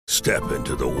Step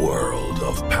into the world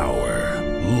of power,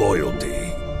 loyalty,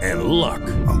 and luck.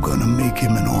 I'm gonna make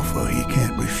him an offer he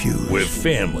can't refuse. With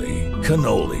family,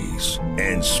 cannolis,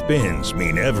 and spins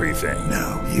mean everything.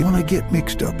 Now, you wanna get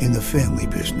mixed up in the family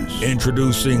business.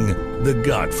 Introducing The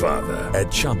Godfather at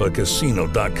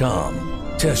ChumbaCasino.com.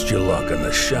 Test your luck in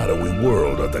the shadowy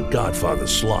world of The Godfather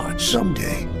slot.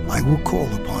 Someday, I will call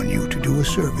upon you to do a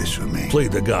service for me. Play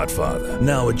The Godfather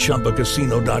now at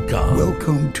ChumbaCasino.com.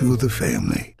 Welcome to the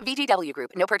family. VGW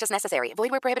Group. No purchase necessary. Void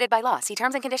where prohibited by law. See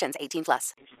terms and conditions.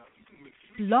 18+.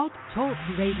 Blog Talk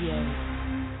Radio.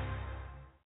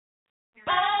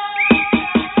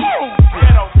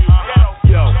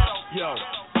 Yo.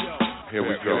 Here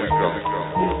we go.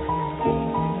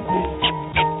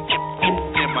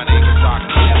 And my name is Rock.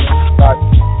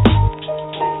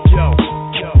 Yo.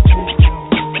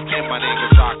 And my name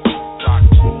is Rock.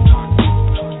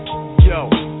 Yo.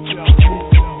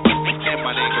 And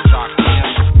my name is Rock.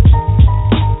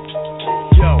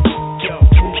 Yo.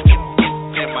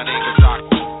 And my name is Rock.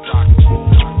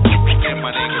 And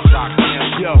my name is Rock.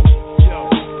 Yo.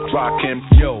 Rock him.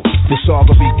 Yo. The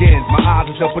saga begins, my eyes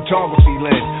is a photography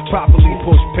lens. Properly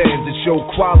push pens and show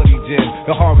quality gem.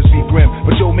 The harvest be grim,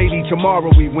 but yo, maybe tomorrow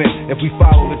we win. If we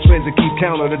follow the trends and keep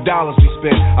count of the dollars we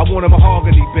spend. I want a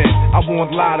mahogany bin, I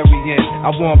want lottery in,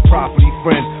 I want property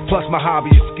friends. Plus my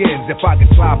hobby is skins. If I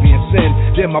get sloppy and sin,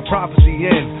 then my prophecy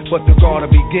ends. But the gotta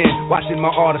begin, watching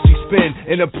my odyssey spin.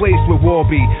 In a place where war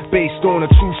be, based on a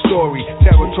true story.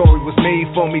 Territory was made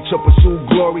for me to pursue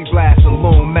glory. Blast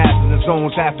alone, masters and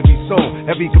zones have to be sown.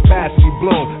 Every capacity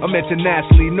blown, I'm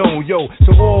internationally known. Yo,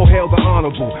 so all hail the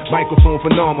honorable. Microphone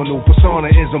phenomenal, persona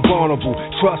is unvulnerable.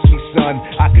 Trust me, son,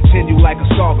 I continue like a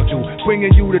saga do.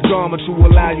 Bringing you the drama to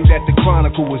allow you that the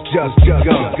chronicle was just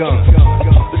begun.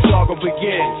 The saga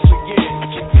begins.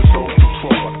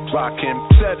 Rock him,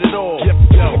 set it all. Yo,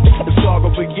 the saga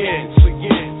begins. Still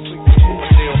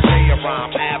say a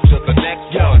rhyme after the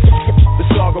next one. The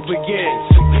saga begins.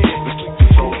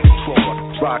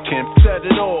 Rock him, set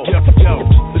it all. Yo,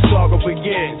 the saga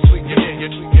begins.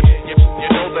 You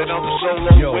know that I'm the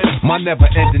solo winner. My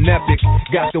never-ending epic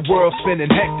got the world spinning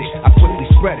hectic. I quickly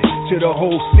spread it to the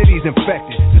whole city's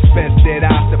infected. Suspense that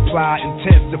I supply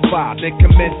intensify. Then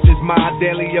commences my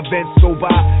daily events go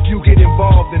by. You get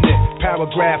involved in it.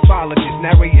 Paragraphologist,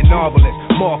 narrating novelist.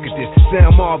 Market this,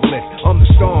 sound marvelous. I'm the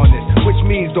star in this, which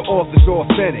means the author's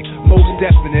authentic. Most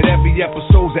definite, every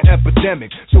episode's an epidemic.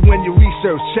 So when you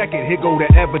research, check it. Here go the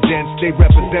evidence. They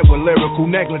represent with lyrical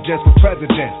negligence for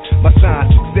presidents. My science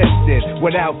existed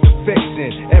without the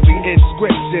fiction. Every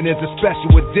inscription is a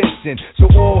special edition. So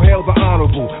all hail the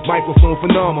honorable. Microphone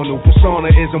phenomenal. Persona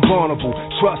is invulnerable.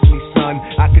 Trust me, son,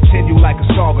 I continue like a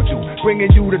saga do. Bringing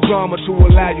you the drama to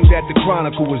allow you that the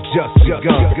chronicle was just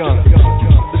begun.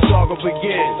 The saga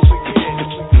begins.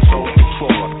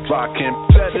 Rock him,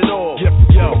 set it all.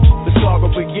 Yo, the saga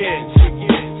begins.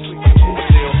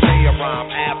 Still say a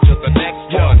rhyme after the next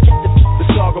one. The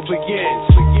saga begins.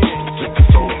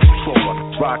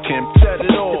 Rock him, set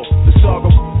it all. The saga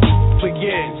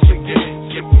begins.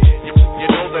 You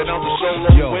know that I'm the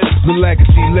solo winner. The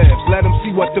legacy lives, let them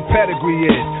see what the pedigree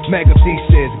is. Mega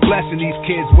thesis, blessing these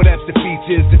kids with extra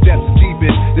features. The depth is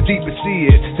deepest, the deepest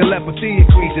sea is. Telepathy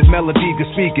increases, melody good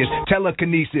speakers.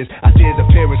 Telekinesis, ideas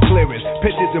appearance clearest.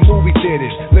 Pictures in movie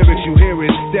theaters, lyrics you hear is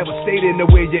devastating the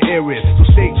way your ear is. So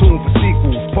stay tuned for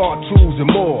sequels, part 2s and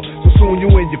more. So soon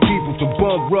you and your people to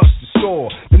bug rush the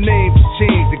store. The names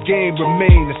change, the game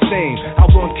remain the same. How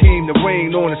one came to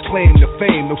reign on his claim to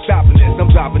fame. No stopping this,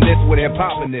 I'm dropping this with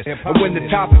hip-hopping this. And when the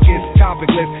topic is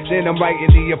topicless, then I'm writing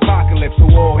the apocalypse. So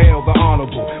all hail the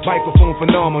honorable. Microphone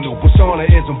phenomenal, persona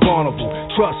is invulnerable.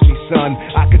 Trust me, son,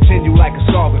 I continue like a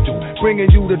saga do. Bringing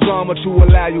you the drama to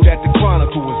allow you that the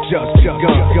chronicle is just begun.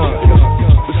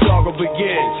 The saga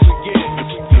begins.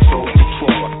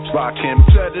 Rock him,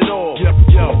 set it all. Yo,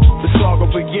 the saga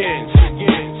begins.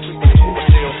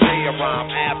 Still say a rhyme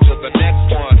after the next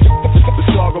one. The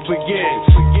saga begins.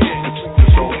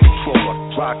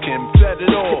 Rock him, set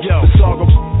it all. Yo, the saga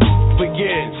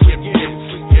begins.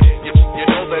 You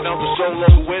know that I'm the solo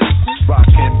winner.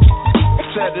 Rock him,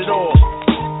 set it all.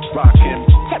 Rock him,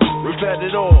 revet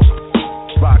it all.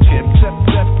 Rock him,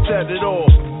 set it all.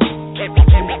 And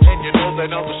you know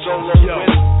that I'm the solo winner.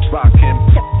 Rock him,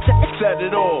 set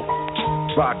it all.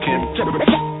 Rock him,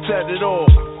 set it all.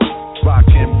 Rock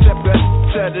him,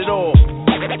 set it all.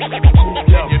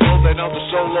 And you know that I'm the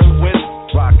solo winner.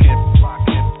 Rock him,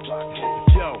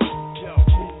 yo.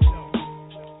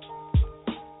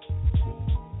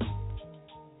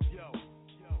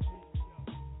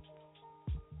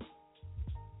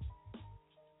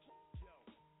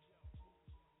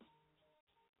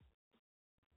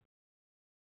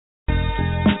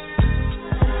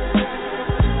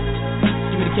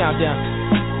 countdown.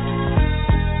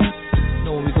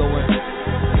 Know when we go in.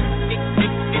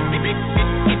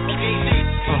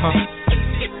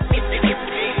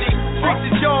 This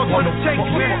is yours on the take,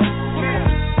 man.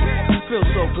 Feels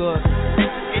so good.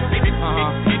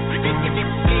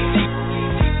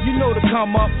 You know to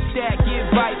come up, stack,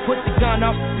 get right, put the gun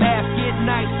up, laugh, get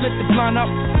nice, split the blunt up,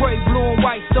 pray blue and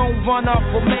white, don't run up,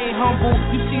 remain humble.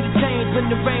 You see the change when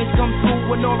the rains come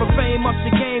through, when all the fame ups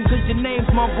your game, cause your name's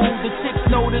mumbled. The chicks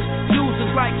notice,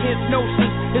 users like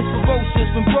hypnosis, it's ferocious.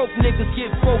 When broke niggas get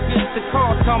focused, the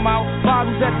cars come out,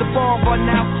 bottles at the bar run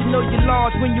out. You know you're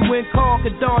large when you in car,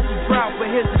 could dodge a drought, but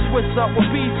here's the twist up, with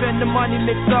beef and the money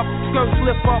mix up, skirts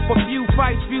slip up, a few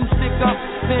fights, few stick up,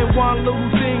 then one little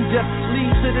thing just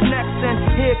leads to the next, and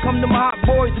here come them hot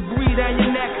boys to breathe down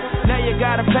your neck. Now you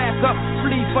gotta pack up,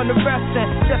 flee from the rest,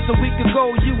 and just a week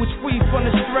ago you was free from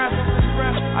the stress.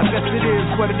 I guess it is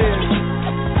what it is.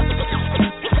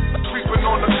 Creeping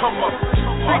on the come up.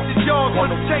 This is yours on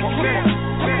the take, man.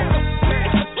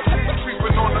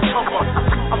 Creeping on the come up.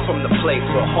 I'm from the place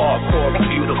where hardcore is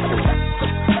beautiful.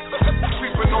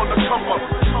 Creeping on the come up.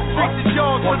 This is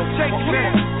yours on the take,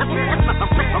 man.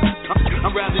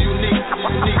 I'm rather unique.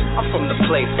 I'm from the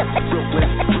place Brooklyn.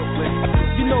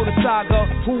 You know the saga,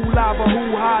 who lava, who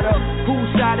hotter, who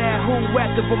shot at who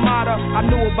at the Ramada. I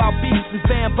knew about beats and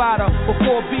Bambada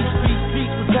before beach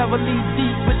streets was heavily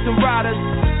deep with the riders,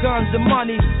 guns and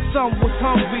money. Some was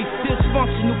hungry,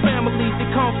 dysfunctional families that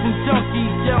come from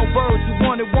junkies, jailbirds who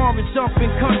wanted warrants,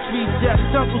 jumping countries, just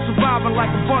jungle surviving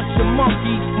like a bunch of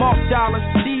monkeys. Mark dollars,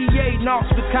 DEA knocks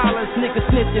with collars, niggas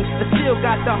snitching, but still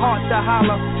got the heart to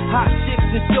holler. Hot chicks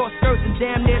in short skirts and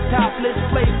damn near topless,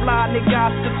 play fly, nigga,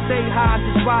 I still stay high and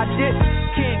just ride it.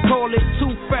 Can't call it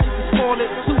too fresh to spoil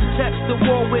it. Two texts to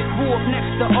war with, grew up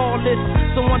next to all this.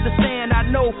 So understand, I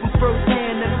know from first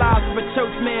hand the lives of a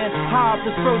church man, Hobbs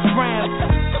his first round.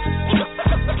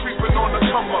 Creeping on the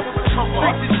come up.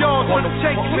 This is yours on the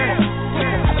take, man.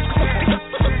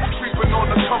 Creeping on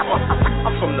the come up.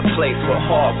 I'm from the place where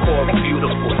hardcore is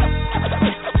beautiful.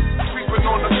 Creeping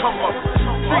on the come up.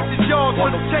 This is yours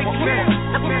on the take, man.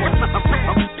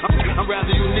 I'm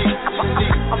rather unique.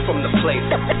 I'm from the place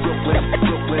Brooklyn.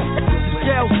 The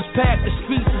jails is packed, the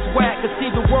streets is whack. It's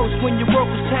even worse when your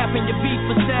workers tapping your beef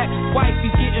for sack.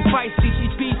 Wifey's getting feisty,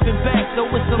 she's beefing back. Though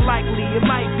it's unlikely, it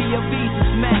might be a visa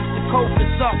smash. The coke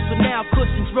is up, so now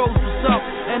cushions rose what's up.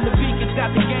 And the beacon's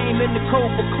got the game in the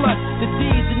Cobra clutch. The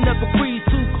D's and the Capri's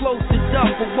too close to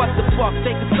dump. But what the fuck,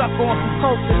 they can suck on some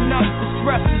coconut. The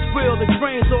stress is real, it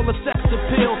drains all the sex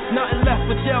appeal. Nothing left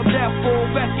but jail death for a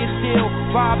record deal.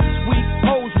 Vibes is weak,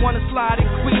 hoes wanna slide and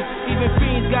creep. Even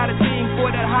fiends got a thing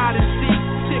for that hide and seek.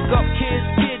 Stick up kids,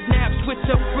 kidnap, switch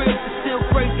up cribs. It's still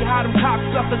crazy how them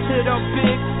cocksuckers hit up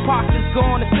big. Pox is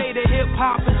gone, to say that hip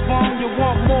hop is wrong. You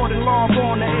want more than log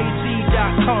on to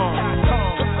AZ.com.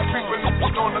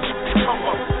 Creeping on the come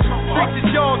up. This is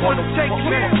yours on the take,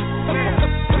 man.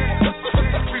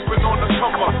 Creeping on the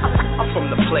come up. I'm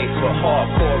from the place where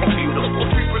hardcore is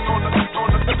beautiful. Creeping on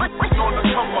the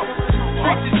come up.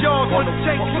 This is yours on the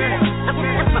take, man.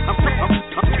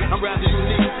 I'm rather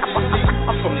unique.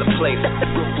 I'm from the place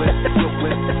Brooklyn.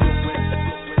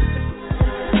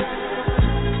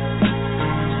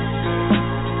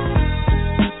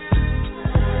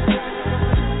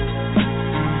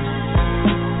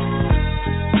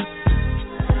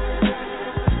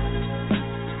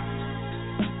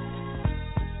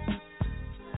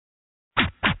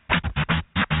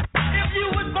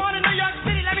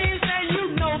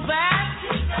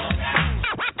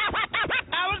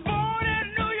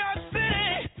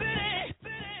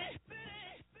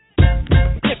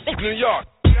 New York.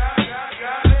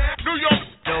 New York.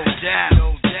 No doubt.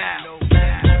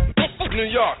 New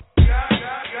York.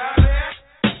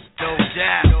 No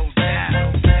doubt.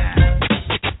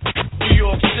 New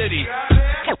York City.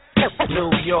 New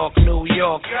York. New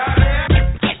York.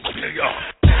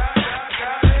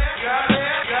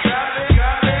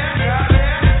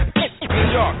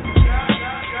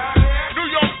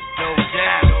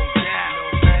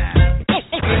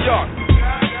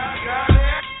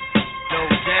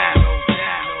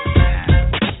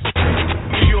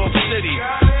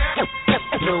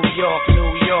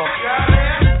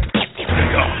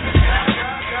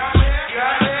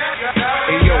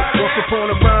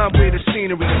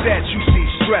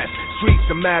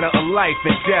 Matter of life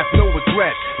and death, no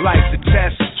regret. Life's a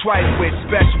test, trife with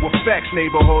special effects.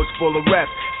 Neighborhoods full of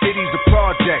reps. Cities of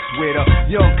projects where the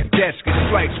young cadets get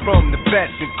strikes from the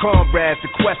vets and comrades. The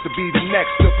quest to be the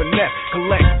next to finesse,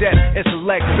 collect debt and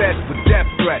select best with death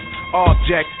threats.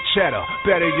 Object, cheddar.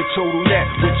 Better your total net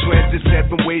with trends and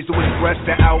 7 ways to express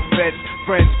the outfits.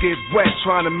 Friends get wet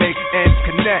trying to make ends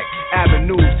connect.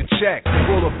 Avenues to check,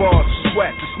 boulevards to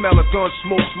sweat. The smell of gun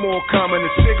smoke's more common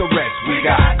than cigarettes. We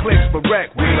got clicks for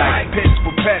wreck, we like pits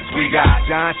for pets. We got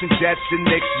Giants and Jets and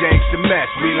Knicks, Yanks and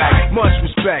Mets. We like much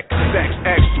respect, sex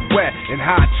extra wet, and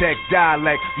high-tech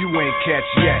dialect you ain't catch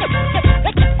yet.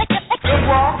 Good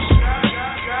walks.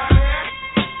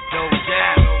 No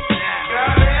doubt.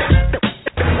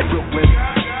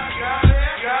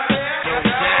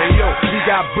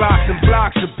 Got blocks and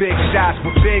blocks of big shots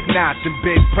with big knots and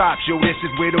big props. Yo, this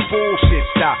is where the bullshit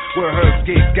stop, where hurts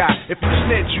get got. If you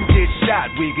snitch, you get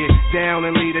shot. We get down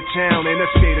and lead a town in a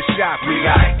state of shock. We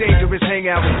got dangerous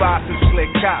hangout spots and slick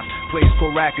cops. Place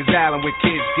called Rikers Island where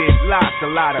kids get locked.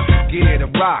 A lot of gear to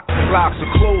rock, blocks of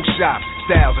clothes shops.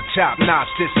 Styles are top notch.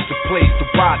 This is the place to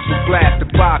watch. So blast the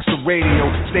box. The radio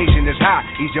station is hot.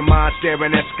 Ease your mind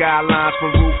staring at skylines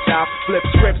from rooftops. Flip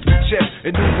scripts and chips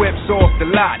and new whips off the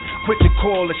lot. Quick to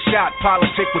call a shot.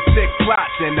 Politic with thick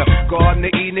plots. And the Garden of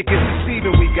Eden is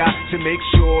deceiving. We got to make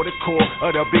sure the core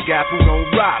of the Big Apple don't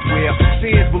rot. Where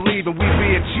seeing believing we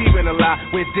be achieving a lot.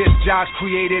 Where disc jocks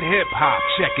created hip hop.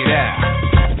 Check it out.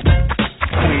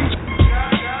 Queens.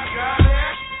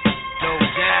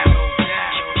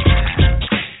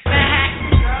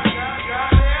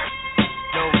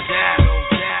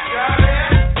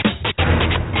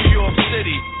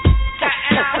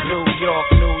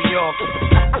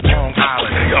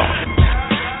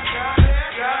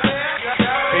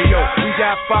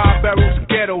 Got 5 barrels of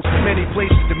ghettos, many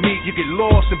places to meet. You get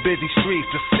lost in busy streets,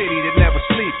 a city that never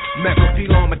sleeps. Metro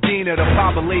Pilon, Medina, the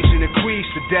population increased.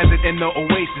 The desert and the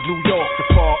oasis, New York, the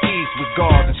far east with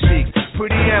guards and sheiks.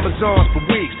 Pretty Amazons for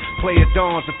weeks. Player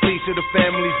dawns, the fleece of the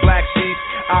family's black sheep.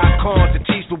 Icons to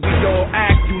teach, but we all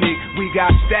act unique. We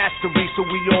got stats to reach, so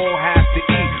we all have to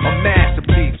eat. A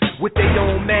masterpiece with their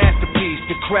own masterpiece.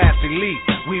 The craft's elite.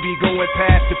 We be going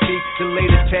past the peak, the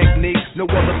latest technique. No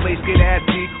other place get as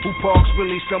deep. Who parks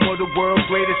really some of the world's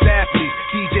greatest athletes?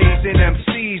 DJs and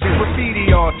MCs and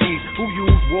graffiti artists who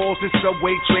use walls and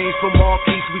subway trains for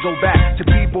marquees. We go back to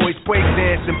b-boys, break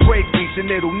dance and break beats,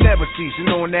 and it'll never cease. And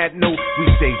on that note, we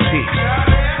say peace.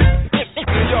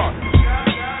 New York.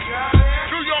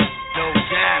 New York. No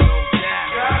doubt.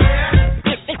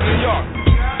 New York.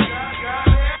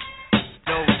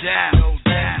 No doubt.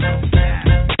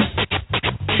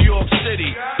 New York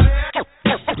City.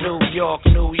 New York,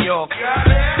 New York.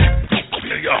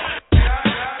 New York.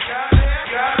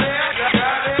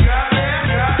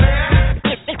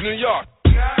 New York.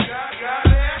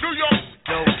 New York.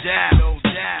 No doubt. No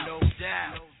doubt. No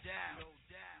doubt.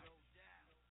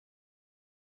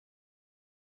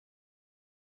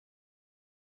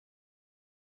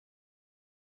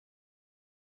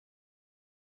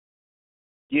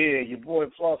 Yeah, your boy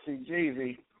Flauxy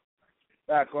Jeezy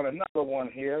back on another one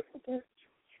here.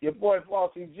 Your boy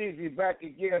Flauxy Jeezy back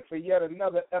again for yet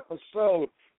another episode.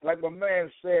 Like my man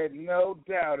said, no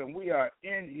doubt, and we are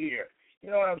in here. You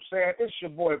know what I'm saying? It's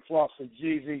your boy Flauxy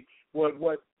Jeezy.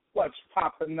 What's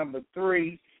poppin' number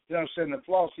 3? You know what I'm saying? The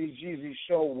Flauxy Jeezy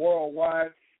Show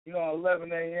worldwide.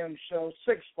 11 a.m. show,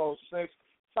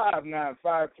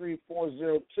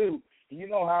 646-595-3402. You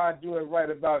know how I do it right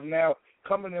about now.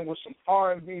 Coming in with some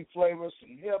R&B flavors,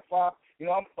 some hip-hop.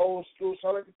 I'm old school, so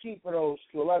I like to keep it old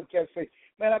school. A lot of cats say,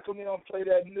 man, how come you don't play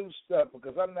that new stuff?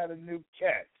 Because I'm not a new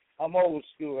cat. I'm old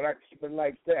school, and I keep it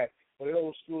like that. For the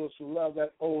old schoolers who love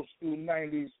that old school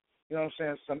 90s,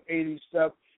 some 80s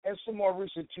stuff, and some more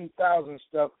recent 2000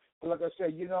 stuff. But like I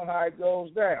said, you know how it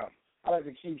goes down. I like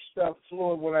to keep stuff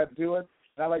fluid when I do it,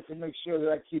 and I like to make sure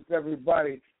that I keep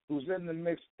everybody who's in the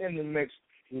mix,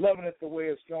 loving it the way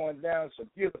it's going down. It's a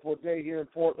beautiful day here in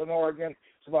Portland, Oregon.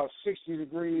 It's about 60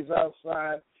 degrees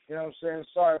outside. You know what I'm saying?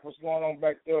 Sorry for what's going on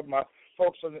back there with my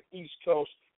folks on the East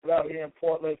Coast, but out here in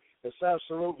Portland, it's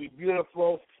absolutely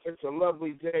beautiful. It's a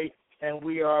lovely day, and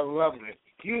we are loving it.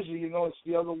 Usually, it's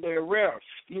the other way around.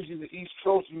 Usually the East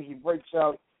Coast breaks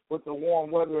out with the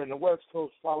warm weather, and the West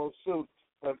Coast follows suit.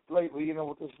 But lately,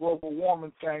 with this global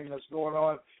warming thing that's going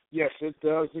on, yes, it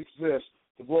does exist.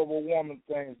 The global warming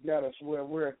thing has got us where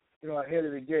we're, ahead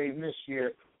of the game this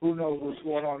year. Who knows what's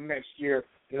going on next year?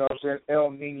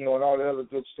 El Nino and all the other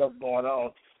good stuff going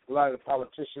on. A lot of the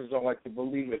politicians don't like to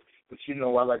believe it, but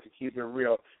I like to keep it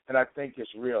real, and I think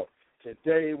it's real.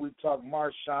 Today we talk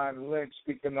MARSHAWN LYNCH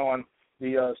speaking on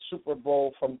the Super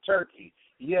Bowl from Turkey.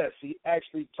 Yes, he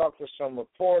actually talked to some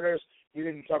reporters. He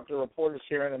didn't talk to reporters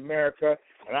here in America,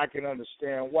 and I can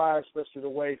understand why, especially the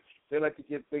way they like to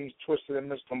get things twisted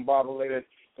and miscombobulated.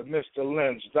 But Mr.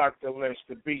 Lynch, Dr. Lynch,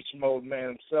 the beast mode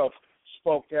man himself,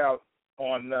 spoke out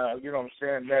on,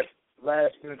 that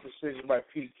last-minute decision by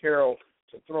Pete Carroll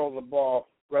to throw the ball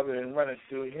rather than run it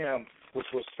through him, which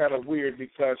was kind of weird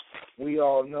because we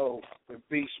all know with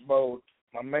beast mode,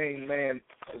 my main man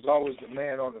is always the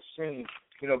man on the scene,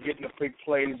 getting the big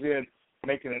plays in,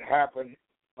 making it happen.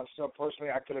 Myself,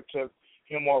 personally, I could have took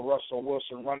him or Russell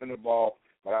Wilson running the ball,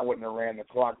 but I wouldn't have ran the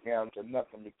clock down to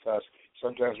nothing because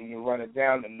sometimes when you run it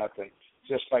down to nothing,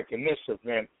 just like in this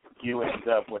event, you end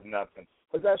up with nothing.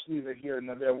 But that's neither here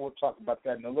nor there. We'll talk about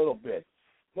that in a little bit.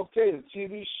 Okay, the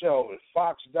TV show is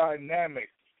Fox Dynamic,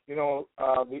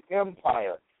 the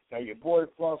Empire. Now, your boy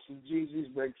Flauxy Jeezy's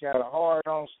been kind of hard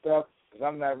on stuff because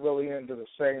I'm not really into the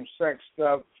same-sex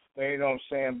stuff, you know what I'm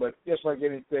saying? But just like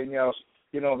anything else,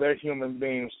 they're human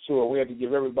beings, too. We have to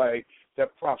give everybody their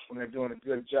props when they're doing a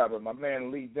good job. And my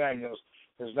man Lee Daniels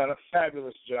has done a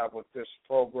fabulous job with this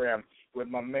program with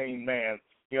my main man,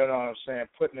 you know what I'm saying,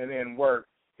 putting it in work,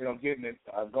 getting it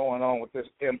going on with this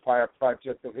Empire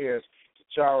project of his.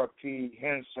 Chara P.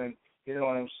 Henson, you know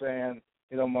what I'm saying,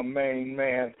 my main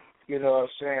man,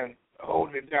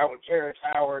 holding it down with Terrence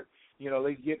Howard,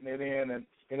 they getting it in and,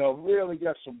 really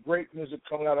got some great music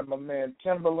coming out of my man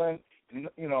Timberland.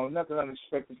 Nothing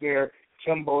unexpected there.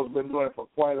 Timbo's been doing it for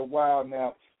quite a while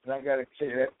now, and I got to tell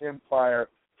you, that Empire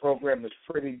program is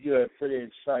pretty good, pretty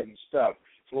exciting stuff.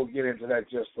 So we'll get into that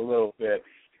just a little bit.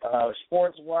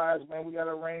 Sports-wise, man, we got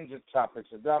a range of topics.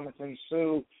 Dominican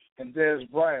Sue and Dez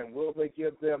Bryant, will they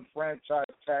give them franchise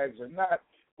tags or not?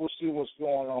 We'll see what's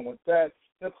going on with that.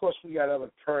 And, of course, we got other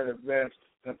current events.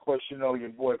 And, of course, your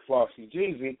boy Flauxy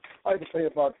Jeezy. I like to play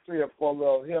about 3 or 4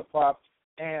 little hip-hop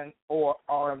and or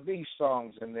R&B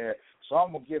songs in there. So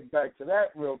I'm going to get back to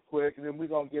that real quick, and then we're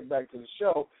going to get back to the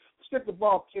show. Let's get the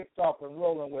ball kicked off and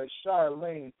rolling with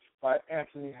Charlene by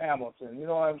Anthony Hamilton. You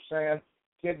know what I'm saying?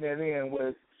 Getting it in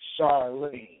with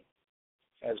Charlene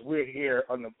as we're here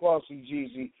on the Flauxy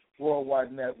Jeezy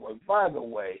Worldwide Network. By the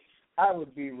way, I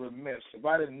would be remiss if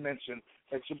I didn't mention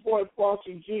that your boy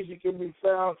Flauxy Jeezy can be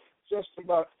found just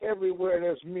about everywhere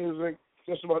there's music,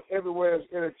 just about everywhere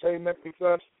there's entertainment,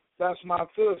 because that's my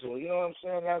fizzle. You know what I'm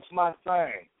saying? That's my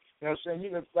thing. You know what I'm saying? You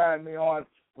can find me on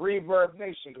Reverb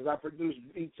Nation because I produce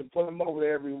beats and put them over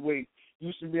there every week.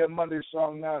 Used to be a Monday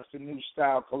song, now it's the new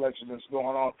style collection that's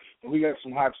going on, and we got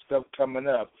some hot stuff coming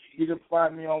up. You can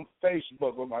find me on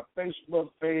Facebook with my Facebook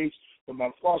page, with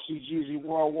my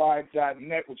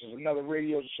FlauxyJeezyWorldwide.net, which is another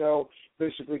radio show,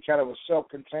 basically kind of a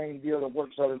self-contained deal that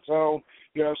works on its own.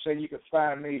 You know what I'm saying? You can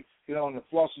find me, on the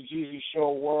Flauxy Jeezy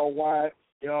Show Worldwide.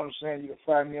 You know what I'm saying? You can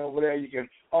find me over there. You can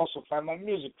also find my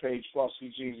music page,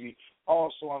 Flauxy Jeezy,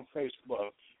 also on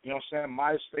Facebook. You know what I'm saying?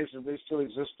 MySpace, if they still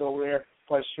exist over there,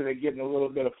 plus sure they're getting a little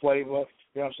bit of flavor.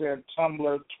 You know what I'm saying?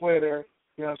 Tumblr, Twitter,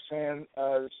 you know what I'm saying?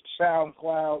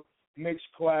 SoundCloud,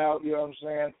 Mixcloud, you know what I'm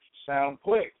saying?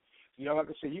 SoundClick. Like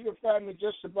I said, you can find me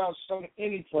just about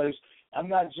any place. I'm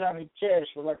not Johnny Cash,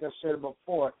 but like I said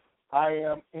before, I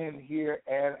am in here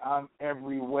and I'm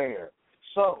everywhere.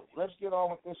 So let's get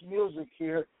on with this music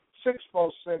here.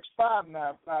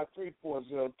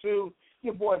 646-595-3402.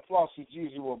 Your boy Flauxy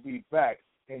Jeezy will be back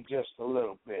in just a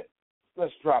little bit.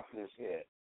 Let's drop this hit.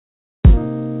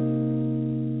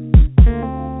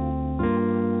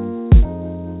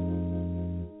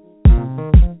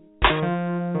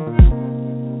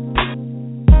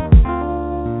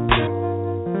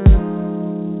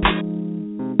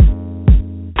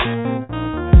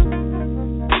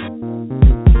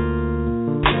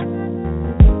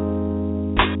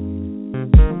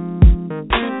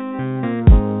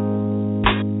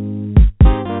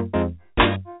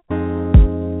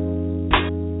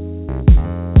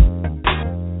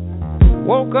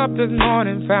 Woke up this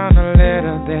morning, found a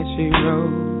letter that she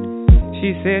wrote.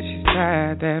 She said she's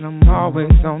tired, that I'm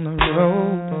always on the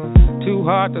road. Too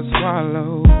hard to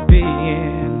swallow,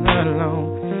 being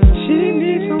alone. She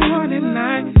needs someone at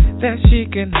night that she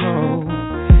can hold.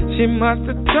 She must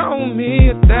have told me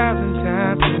 1,000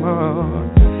 times more.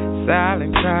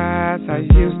 Silent cries I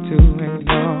used to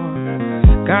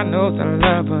ignore. God knows I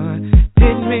love her,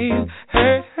 didn't mean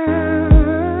hurt her.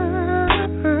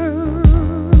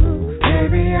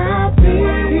 Baby, I'll be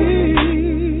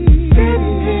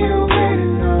sitting here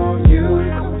waiting on you to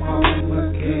come home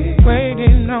again.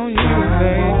 Waiting on you,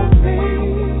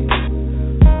 baby.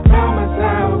 Promise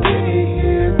I'll be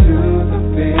here to the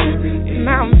very end. And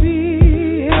I'll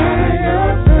be by your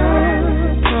side.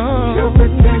 To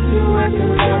protect you and to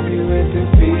love you and to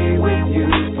be with you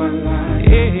for life.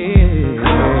 Yeah.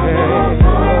 Come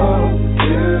home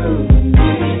to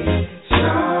me,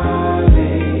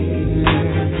 Charlie.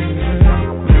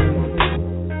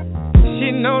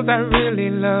 She knows I really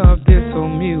love this whole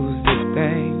music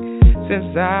thing.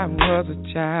 Since I was a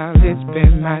child, it's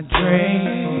been my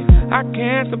dream. I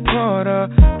can't support her,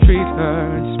 treat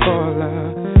her and spoil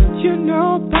her. You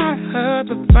know, buy her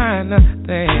the finer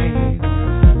things,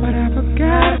 but I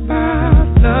forgot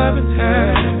about loving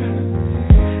her.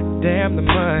 Damn the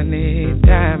money,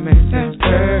 diamonds and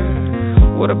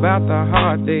pearls. What about the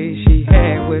hard days she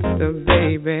had with the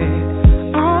baby?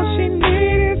 All she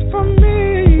needs is for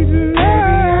me to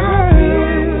love.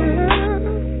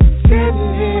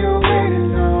 Sitting here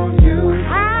waiting on you.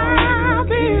 I'll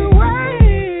be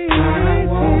waiting. I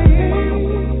won't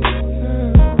leave.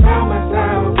 Promise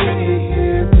I'll be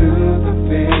here to the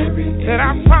very end. Said I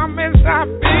promise I'll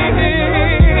be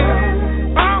here.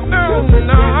 Oh no,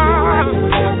 no. I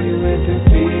love you and to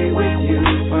be with you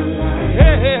for life.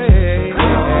 Hey, hey, hey.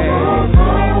 Come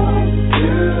home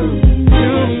to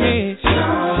me.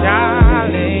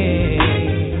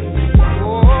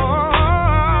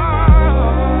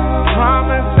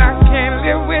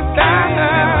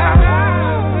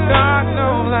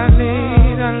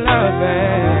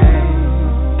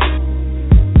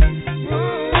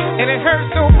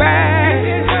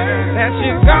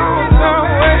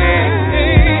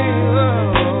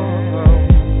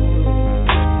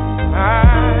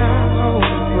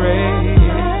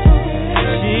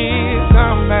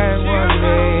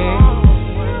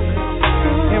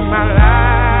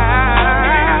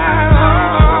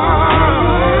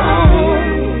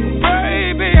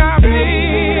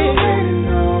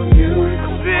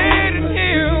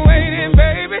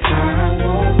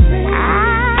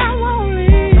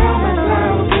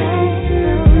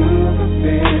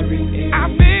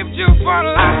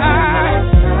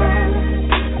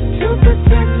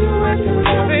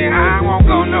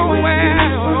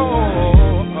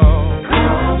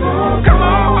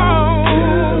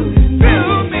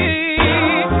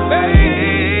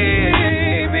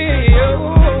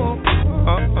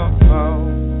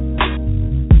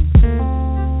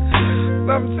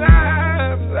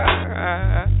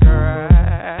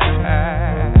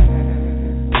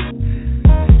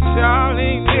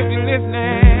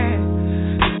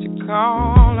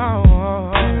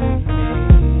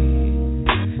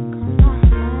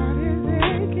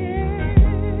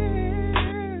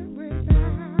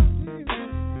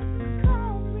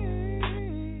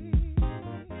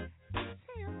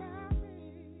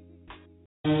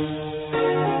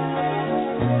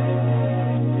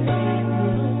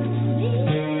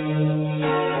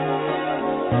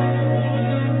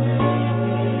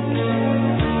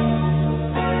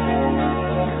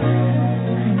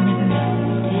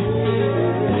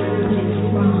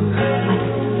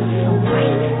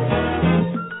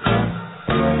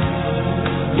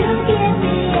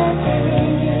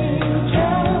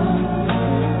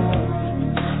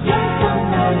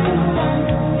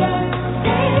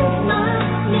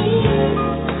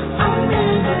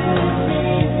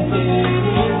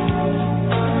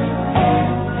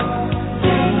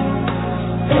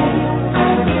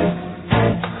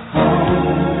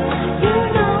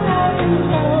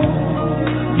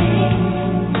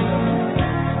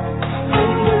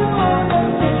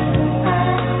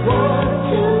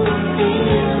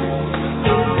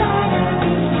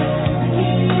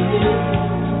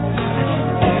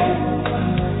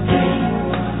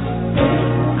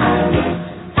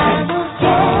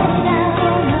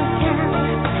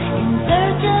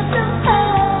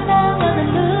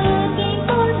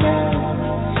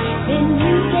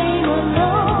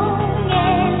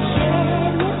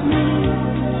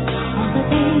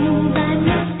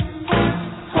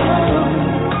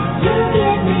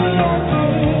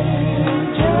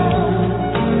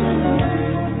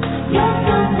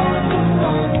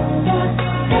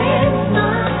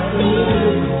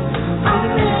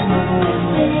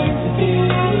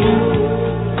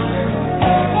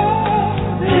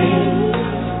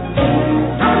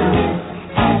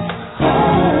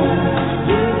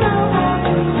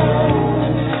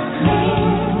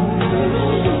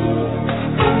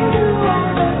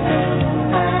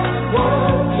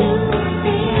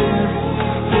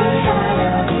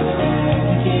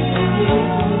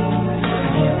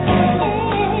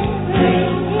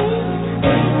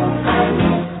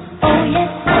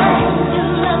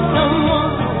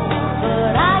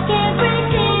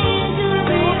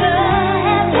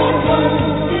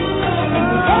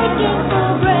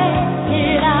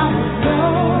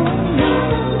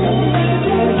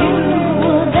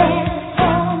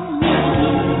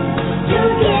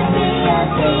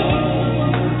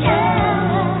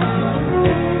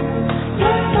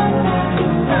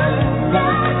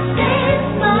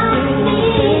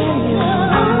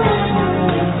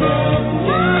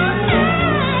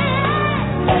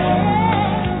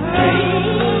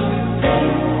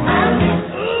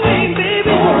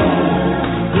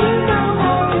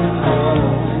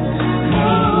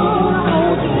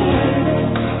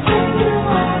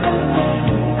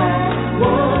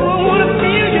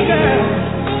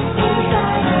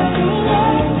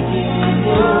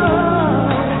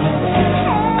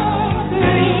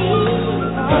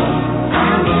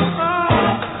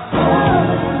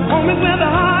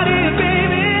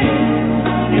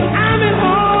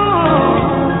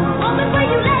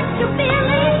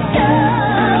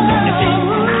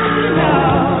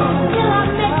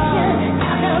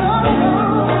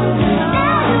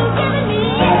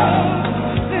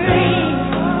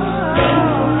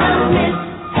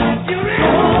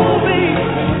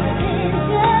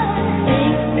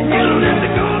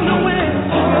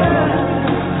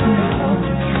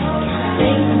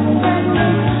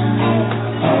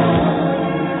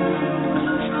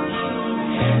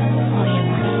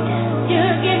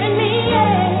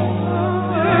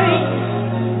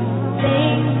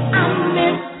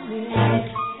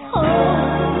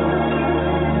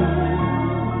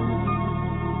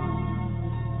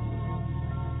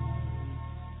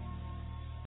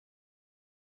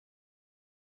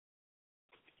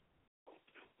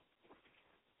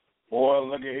 Boy,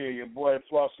 look at here. Your boy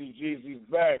Flauxy Jeezy's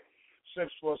back.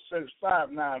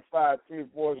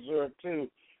 646-595-3402.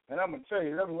 And I'm going to tell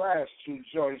you, them last two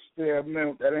joints there, man,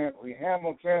 with that Anthony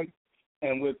Hamilton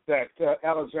and with that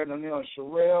Alexander Neal and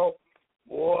Sherelle,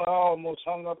 boy, I almost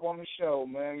hung up on the show,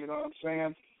 man. You know what I'm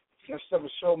saying? That stuff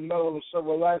is so mellow and so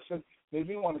relaxing. If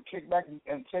you want to kick back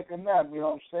and take a nap, you know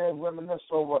what I'm saying? Reminisce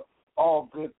over all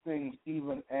good things,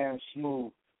 even and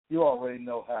smooth. You already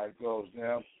know how it goes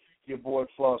now. Your boy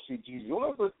Flauxy Jeezy.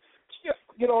 Well, let's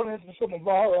get on into some of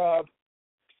our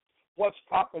what's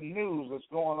poppin' news that's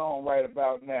going on right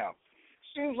about now.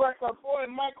 Seems like our boy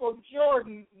Michael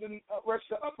Jordan reached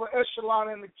the upper echelon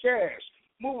in the cash.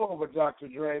 Move over, Dr.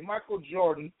 Dre. Michael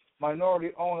Jordan,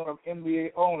 minority owner of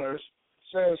NBA owners,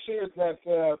 says here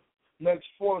that makes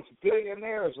Forbes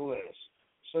billionaires list.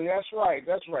 So that's right.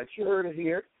 You heard it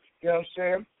here. You know what I'm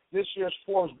saying? This year's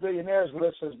Forbes billionaires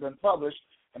list has been published,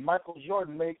 and Michael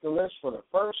Jordan made the list for the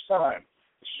first time.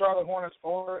 The Charlotte Hornets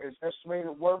owner is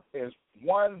estimated worth is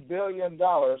 $1 billion,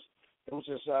 which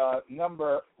is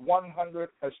number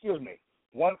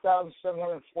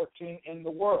 1,714 in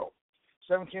the world.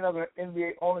 17 other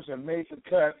NBA owners have made the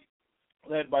cut,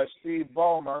 led by Steve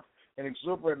Ballmer, an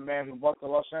exuberant man who bought the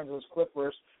Los Angeles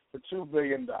Clippers for $2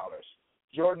 billion.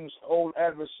 Jordan's old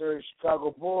adversary,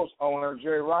 Chicago Bulls owner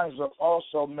Jerry Reinsdorf,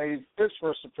 also made his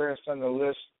first appearance on the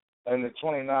list in the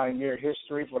 29-year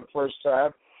history for the first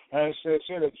time. And it says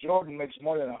here that Jordan makes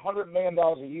more than $100 million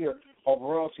a year of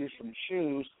royalties from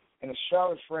shoes, and the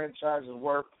Charlotte franchise is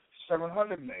worth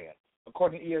 $700 million.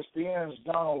 According to ESPN's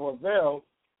Donald Ravel,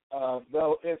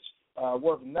 though it's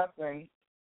worth nothing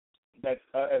that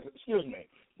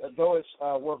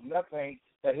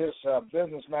his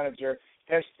business manager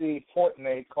S.D.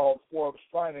 Portnoy called Forbes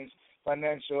findings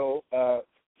financial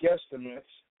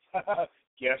guesstimates.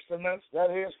 Guesstimates?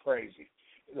 That is crazy.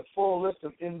 The full list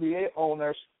of NBA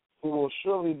owners who will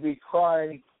surely be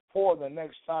crying poor the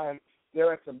next time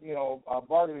they're at the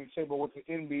bargaining table with the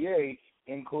NBA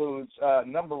includes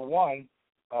number one,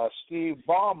 Steve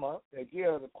Ballmer, again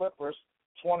of the Clippers,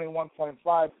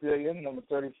 $21.5 billion, number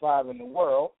 35 in the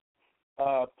world.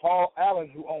 Paul Allen,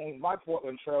 who owns my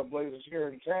Portland Trail Blazers here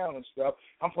in town and stuff.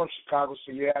 I'm from Chicago,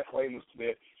 so yeah, I claim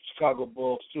the Chicago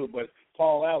Bulls too. But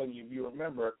Paul Allen, if you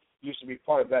remember, used to be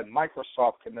part of that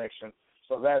Microsoft connection,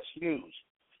 so that's huge.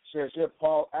 Says here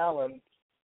Paul Allen,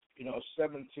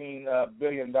 $17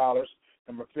 billion,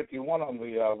 number 51 on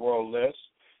the world list.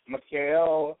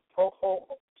 Mikhail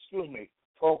Prokhorov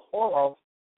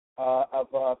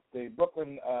of the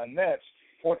Brooklyn Nets,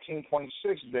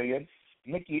 $14.6 billion.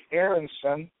 Mickey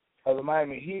Aronson of the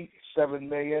Miami Heat, $7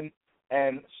 million,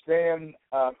 and Stan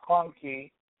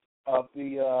Kroenke of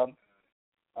the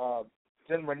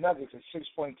Denver Nuggets at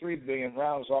 $6.3 billion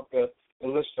rounds off the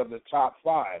list of the top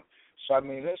five. So I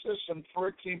mean, this is some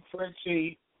pretty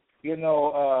crazy and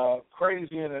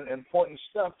important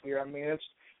stuff here. I mean,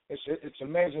 it's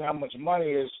amazing how much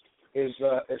money is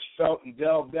felt and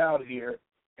delved out here,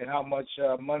 and how much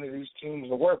money these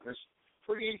teams are worth. It's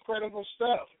pretty incredible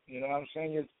stuff. You know what I'm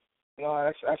saying?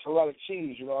 That's a lot of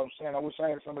cheese. You know what I'm saying? I wish I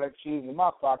had some of that cheese in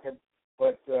my pocket,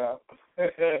 but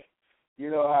you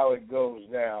know how it goes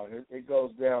down. It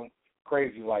goes down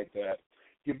crazy like that.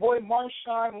 Your boy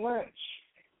MARSHAWN LYNCH,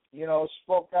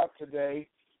 spoke out today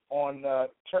on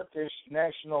Turkish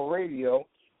national radio,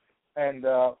 and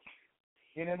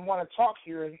he didn't want to talk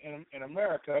here in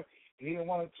America, and he didn't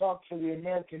want to talk to the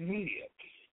American media.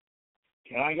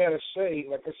 And I got to say,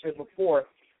 like I said before,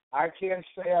 I can't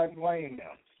say I blame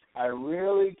him. I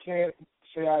really can't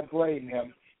say I blame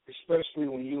him, especially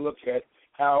when you look at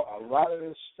how a lot of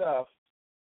this stuff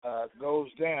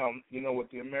goes down, with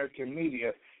the American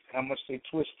media, how much they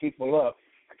twist people up.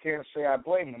 I can't say I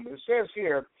blame him. But it says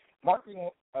here,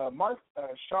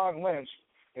 MARSHAWN LYNCH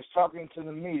is talking to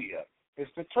the media.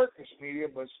 It's the Turkish media,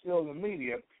 but still the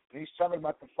media, and he's talking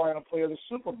about the final play of the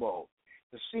Super Bowl.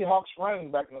 The Seahawks running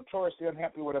back, notoriously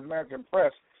unhappy with American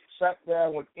press, sat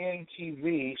down with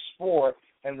NTV Sport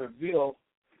and revealed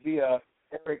via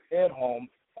Eric Edholm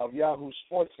of Yahoo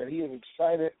Sports that he was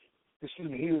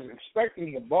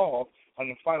expecting the ball on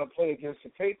the final play against the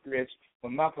Patriots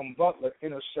when Malcolm Butler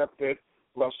intercepted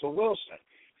Russell Wilson.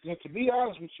 And to be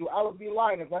honest with you, I would be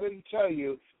lying if I didn't tell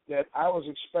you that I was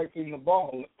expecting the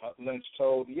ball, Lynch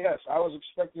told. Yes, I was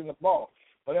expecting the ball.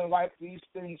 But in life, these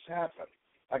things happen.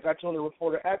 Like I told the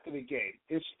reporter after the game,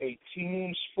 it's a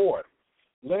team sport.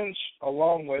 Lynch,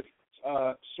 along with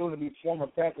soon-to-be former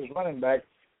Panthers running back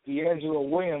D'Angelo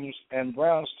Williams and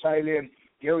Browns tight end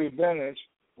Gary Bennett,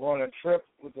 were on a trip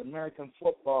with American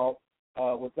Football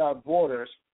Without Borders,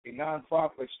 a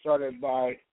nonprofit started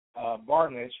by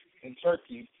Barnage in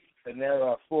Turkey. In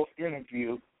their full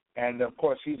interview, And, of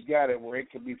course, he's got it where it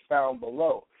can be found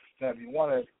below. Now, if you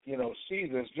want to, see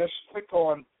this, just click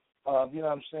on,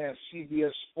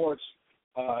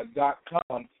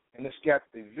 CBSSports.com, and it's got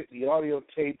the audio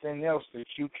tape and else that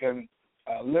you can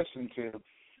listen to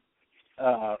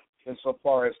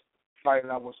insofar as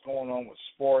finding out what's going on with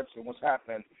sports and what's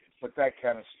happening with that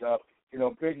kind of stuff.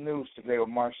 Big news today with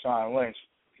MARSHAWN LYNCH,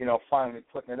 finally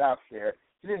putting it out there.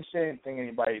 He didn't say anything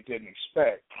anybody didn't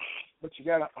expect, but you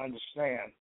got to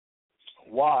understand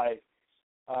why,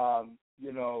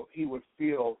 he would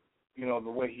feel, the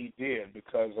way he did,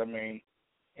 because,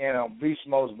 Beast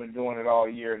Mode's been doing it all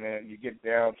year, and then you get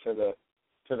down to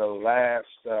the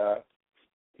last,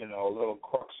 little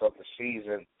crux of the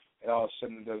season, and all of a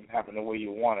sudden it doesn't happen the way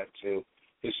you want it to.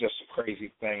 It's just a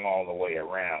crazy thing all the way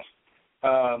around.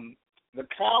 The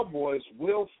Cowboys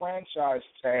will franchise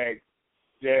tag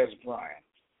Dez Bryant,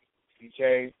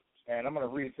 okay? And I'm going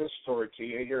to read this story to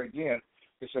you here again.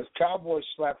 It says, Cowboys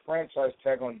slap franchise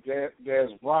tag on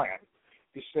Dez Bryant.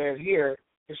 He said here,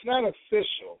 it's not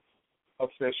official,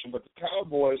 but the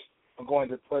Cowboys are going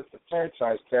to put the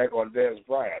franchise tag on Dez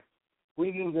Bryant.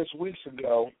 We knew this weeks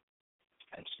ago,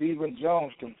 and Stephen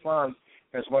Jones confirmed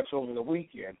as much over the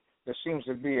weekend. There seems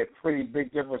to be a pretty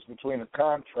big difference between the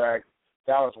contract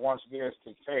Dallas wants Dez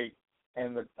to take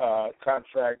and the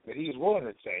contract that he's willing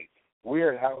to take.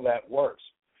 Weird how that works.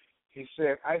 He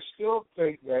said, I still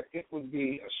think that it would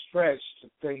be a stretch to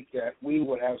think that we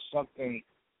would have something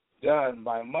done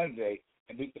by Monday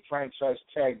and beat the franchise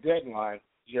tag deadline,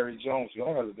 Jerry Jones, the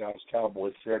owner of the Dallas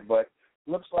Cowboys, said. But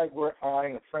looks like we're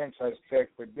eyeing a franchise tag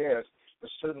for Dez, but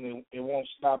certainly it won't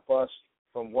stop us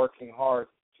from working hard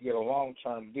to get a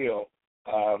long-term deal.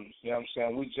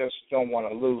 We just don't want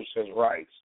to lose his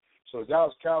rights. So the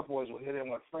Dallas Cowboys will hit him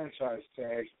with a franchise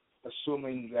tag,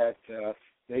 assuming that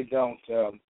they don't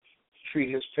treat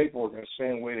his paperwork in the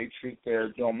same way they treat their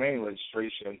domain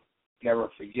registration. Never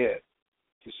forget.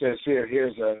 It says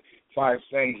here's 5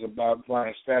 things about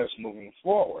Bryant's status moving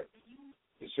forward.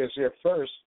 It says here,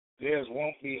 first, Dez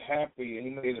won't be happy, and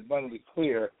he made it abundantly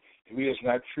clear if he is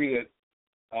not treated,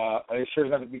 he sure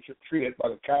not to be treated by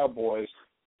the Cowboys,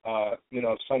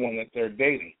 someone that they're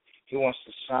dating. He wants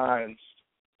to sign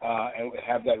and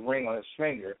have that ring on his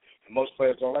finger. And most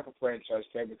players don't like a franchise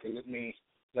tag because it means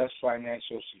less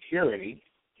financial security.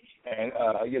 And,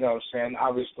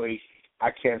 obviously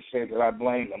I can't say that I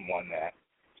blame them on that.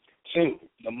 2,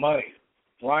 the money.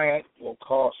 Bryant will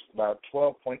cost about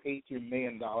 $12.83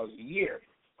 million a year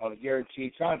on a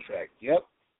guaranteed contract. Yep,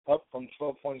 up from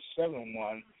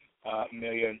 $12.71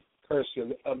 million, courtesy of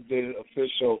the updated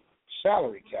official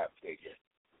salary cap figure.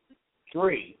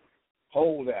 3,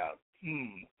 holdout.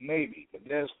 Maybe, but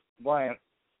Dez Bryant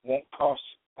won't cost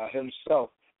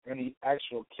himself any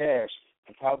actual cash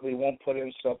and probably won't put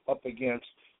himself up against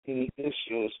any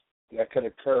issues that could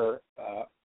occur,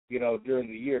 during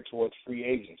the year towards free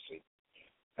agency.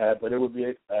 But it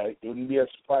wouldn't be a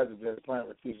surprise if Dez Bryant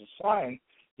refuses to sign,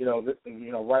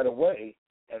 right away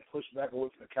and push back away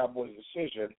from the Cowboys'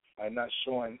 decision by not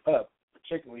showing up,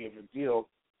 particularly if a deal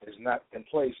is not in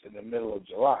place in the middle of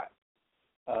July.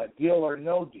 Deal or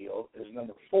no deal is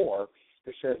number 4.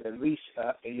 It says at least,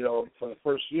 for the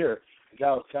first year, the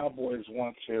Dallas Cowboys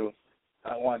want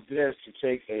Dez to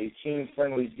take a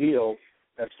team-friendly deal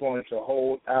that's going to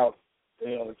hold out,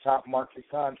 the top market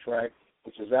contract,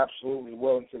 which is absolutely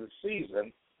well into the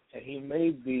season, and he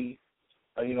may be,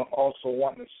 also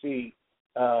wanting to see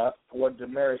what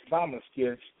Demaryius Thomas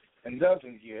gets and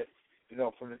doesn't get,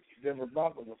 from the Denver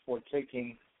Broncos before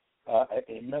taking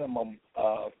a minimum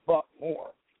buck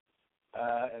more.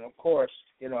 And, of course,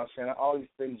 all these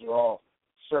things are all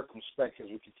circumspect as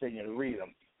we continue to read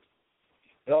them.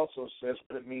 It also says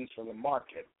what it means for the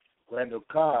market. Randall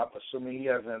Cobb, assuming he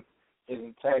isn't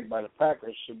tagged by the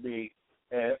Packers, should be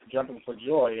jumping for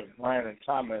joy if Bryant and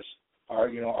Thomas are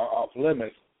off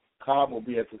limits. Cobb will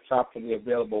be at the top of the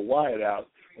available wideout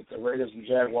with the Raiders and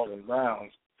Jaguars and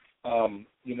Browns,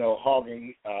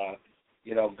 hogging,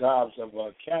 gobs of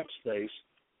cap space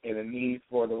and a need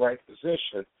for the right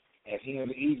position. And he and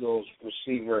the Eagles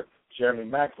receiver, Jeremy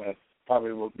Maclin,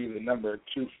 probably will be the number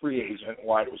 2 free agent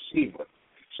wide receiver.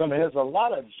 So there's a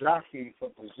lot of jockeying for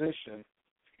position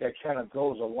that kind of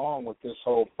goes along with this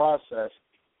whole process,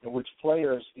 in which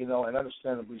players, and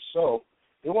understandably so,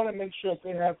 they want to make sure that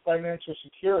they have financial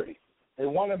security. They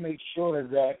want to make sure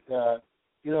that,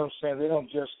 they don't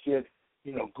just get,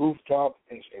 goofed up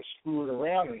and screwed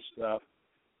around and stuff,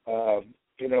 so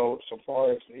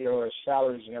far as, their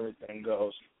salaries and everything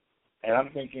goes. And I'm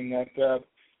thinking that,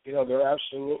 they're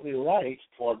absolutely right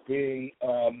for being,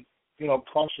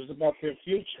 cautious about their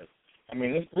future. I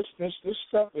mean, this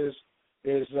stuff is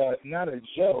is not a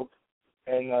joke,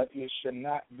 and it should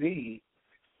not be,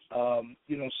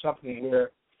 something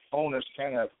where owners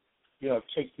kind of,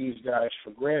 take these guys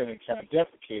for granted and kind of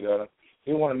deprecate on them.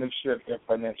 They want to make sure that their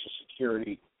financial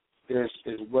security is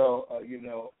well,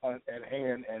 at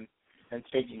hand and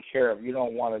taken care of. You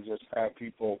don't want to just have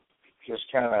people just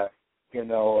kind of,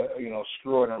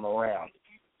 screwing them around.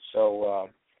 So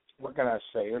what can I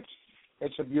say?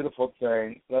 It's a beautiful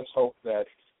thing. Let's hope that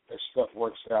this stuff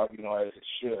works out, as it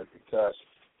should, because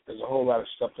there's a whole lot of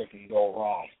stuff that can go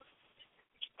wrong.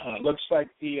 Looks like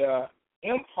the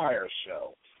Empire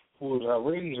show, whose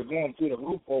ratings are going through the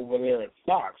roof over there at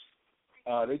Fox.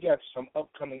 They got some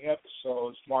upcoming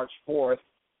episodes. March 4th,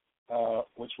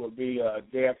 which will be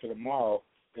day after tomorrow,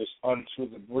 is Unto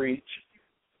the Breach.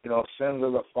 Sins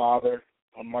of the Father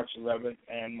on March 11th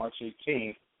and March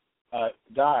 18th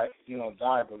died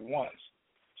but once.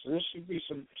 So this should be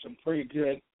some pretty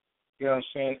good,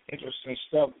 interesting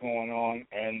stuff going on.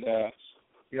 And,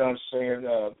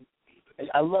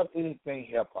 I love anything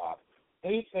hip-hop.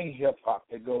 Anything hip-hop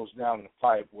that goes down the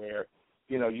pipe where,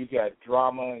 you got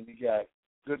drama and you got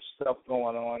good stuff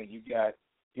going on and you got,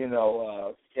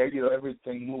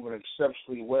 everything moving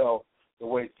exceptionally well the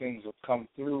way things have come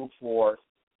through for,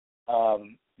 for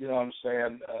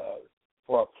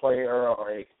a player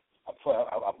or a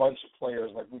bunch of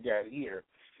players like we got here.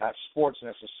 Not sports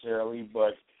necessarily,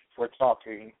 but we're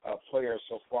talking players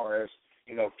so far as,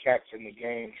 cats in the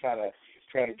game trying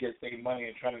to get their money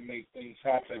and trying to make things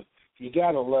happen. You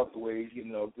got to love the way,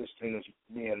 this thing is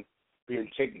being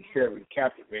taken care of and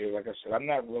captivated. Like I said, I'm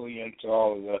not really into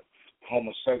all of the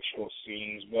homosexual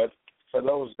scenes, but for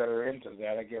those that are into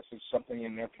that, I guess it's something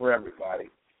in there for everybody.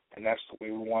 And that's the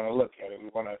way we want to look at it. We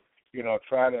want to,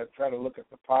 try to look at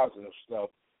the positive stuff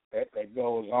that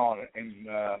goes on, and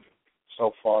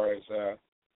so far as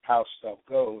how stuff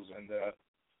goes, and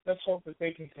let's hope that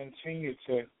they can continue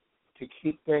to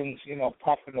keep things,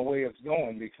 popping the way it's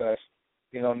going, because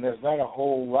there's not a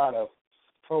whole lot of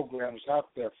programs out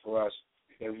there for us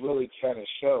that really kind of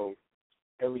show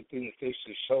everything that they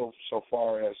should show so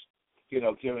far as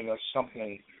giving us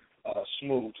something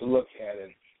smooth to look at.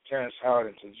 And Terrence Howard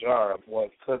and Tajara, boy,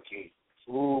 Cookie,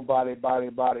 ooh, body,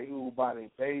 ooh, body,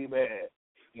 baby.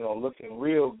 Looking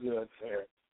real good there.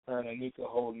 Her and Anika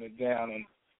holding it down and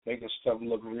making stuff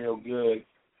look real good.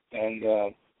 And,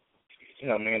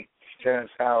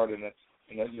 Terrence Howard and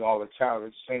all the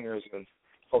talented singers and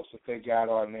folks that they got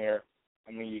on there,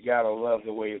 you got to love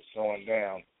the way it's going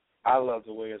down. I love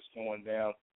the way it's going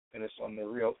down, and it's on the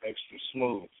real extra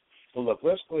smooth. So, look,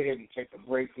 let's go ahead and take a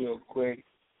break real quick.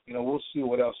 We'll see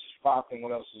what else is popping,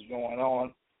 what else is going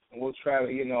on, and we'll try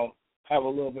to, have a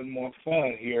little bit more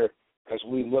fun here as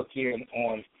we look in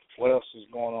on what else is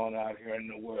going on out here in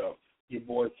the world. Your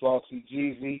boy Flauxy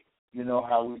Jeezy, you know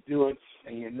how we do it,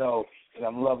 and that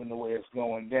I'm loving the way it's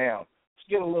going down. Let's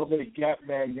get a little bit of Gap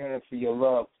Band Unit for your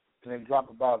love, and then drop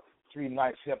about 3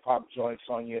 nice hip-hop joints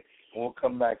on you, and we'll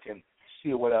come back and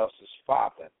see what else is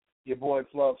popping. Your boy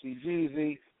Flauxy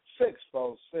Jeezy,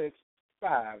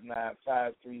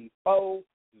 646-595-340.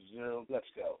 Let's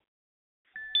go.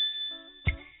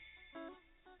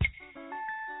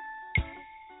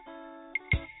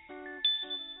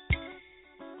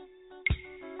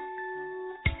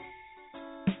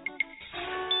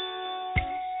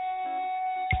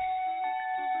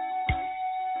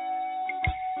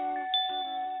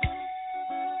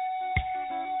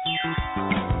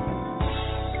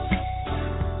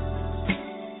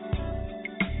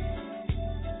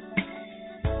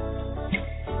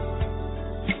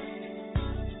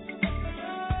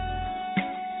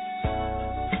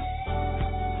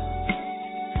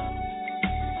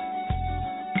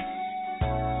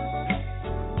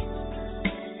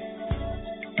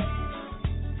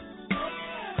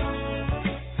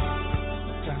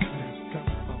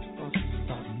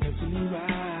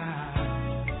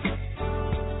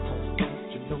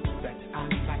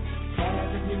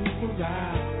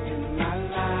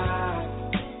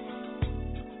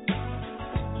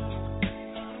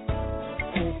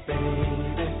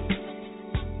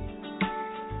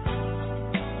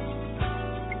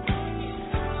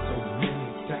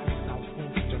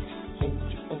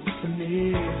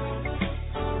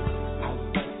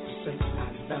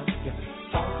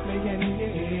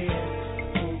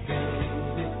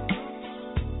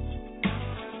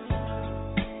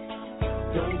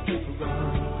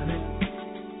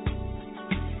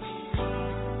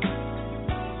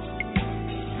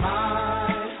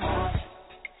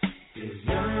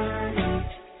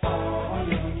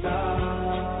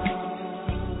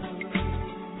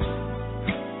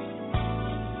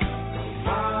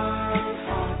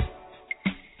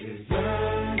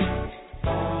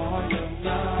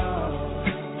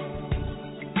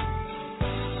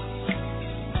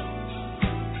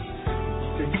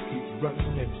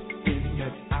 running in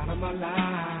and out of my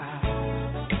life.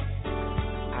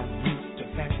 I used to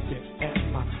have you as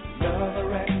my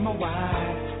lover and my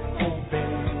wife. Oh,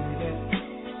 baby,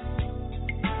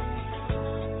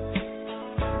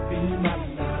 be my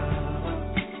lover.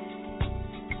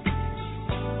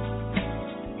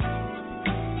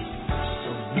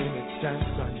 So many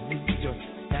times I need you,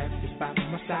 have you by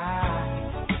my side.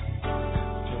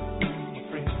 Just be my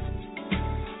friend,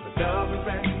 my lover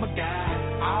and my guide.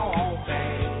 Oh,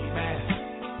 baby,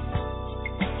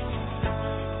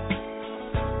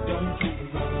 don't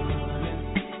keep running.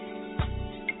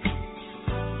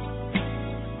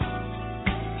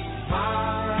 My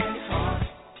heart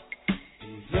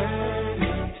is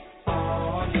yearning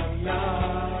for your love.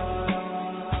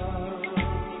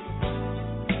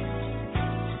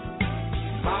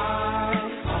 My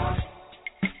heart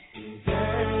is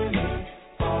yearning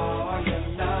for your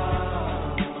love.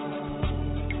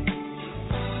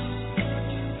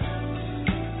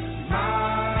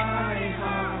 My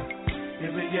heart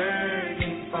is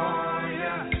yearning for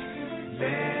you.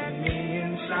 Let me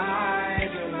inside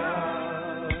your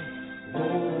love.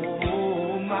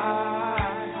 Oh,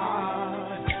 my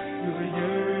heart is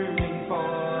yearning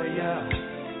for you.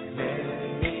 Let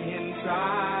me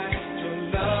inside your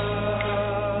love.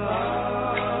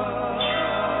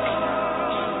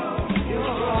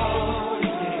 Oh,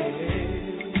 yeah.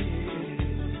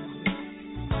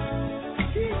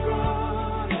 Keep running.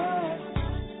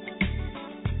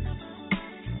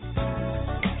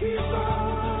 Keep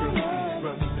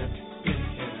running in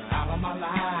and out of my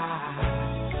life.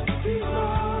 Keep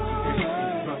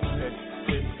running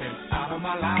in and out of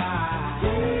my life.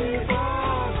 Keep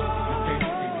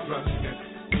running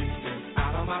in and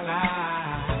out of my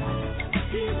life.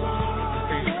 Keep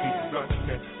running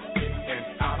in and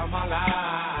out of my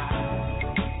life.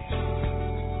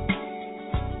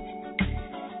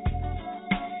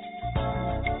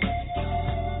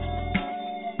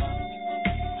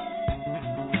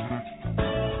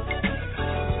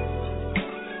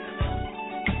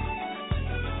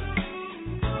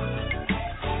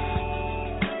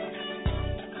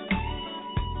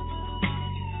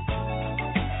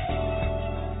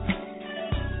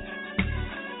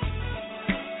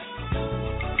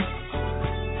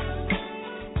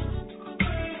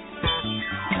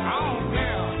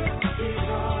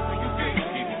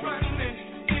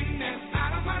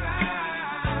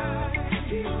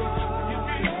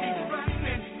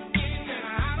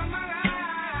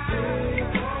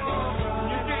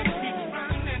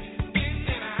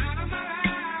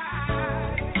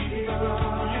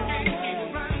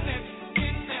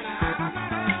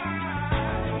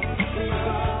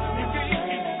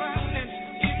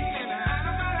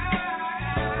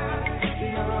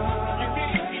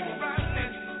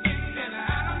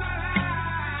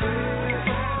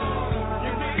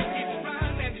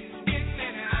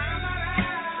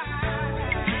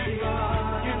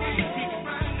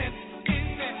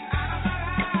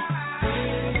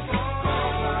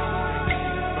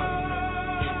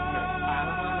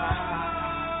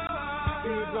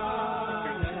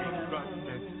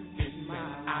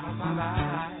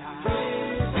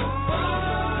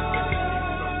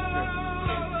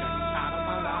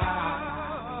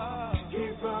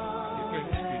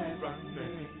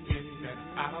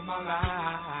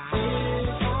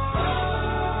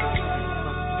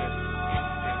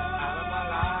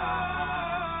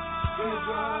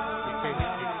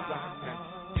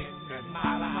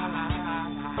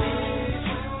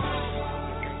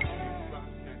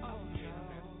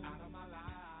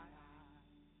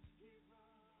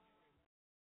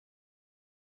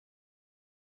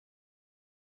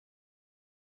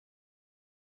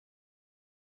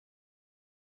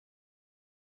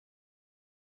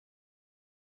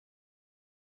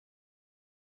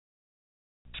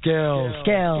 Skills.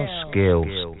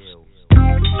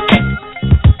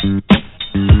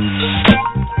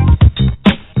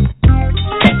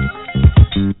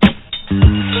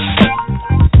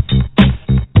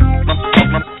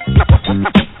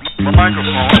 My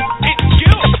microphone. It's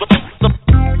you.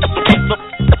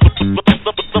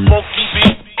 The funky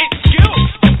beat. It's you.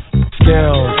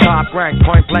 Skills, top rank,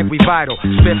 point blank, we vital.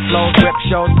 Spit flows, whip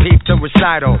shows, peep the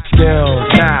recital. Skills,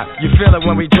 now you feel it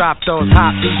when we drop those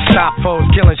hot beats, stop foes,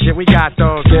 killing shit. We got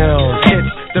those skills. It's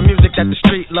the music that the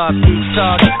street loves. Each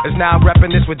thug is now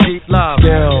repping this with deep love.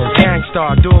 Skills,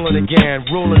 gangstar, dueling again,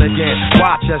 ruling again.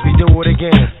 Watch as we do it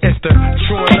again. It's the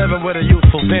true and living with a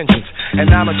youthful vengeance. And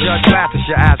I'm a judge, master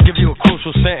your ass, give you a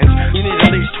crucial sentence. You need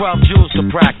at least these 12 jewels to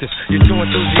practice. You're too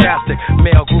enthusiastic,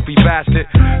 male groupie bastard.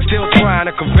 Still trying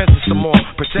to convince us some more.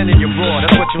 Pretending you're raw,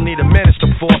 that's what you need a minister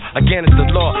for. Again, it's the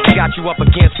law, got you up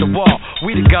against the wall.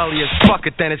 We the gulliest, fuck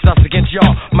it then, it's us against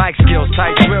y'all. Mic skills,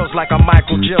 tight drills like I'm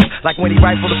Michael Jill. Like when he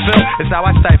rifle the fill, it's how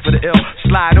I stifle the ill.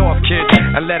 Slide off, kid,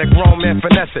 and let a grown man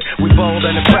finesse it. We bold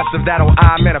and impressive, that old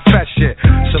I manifest shit.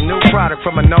 Some new product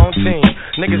from a known team.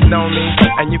 Niggas know me,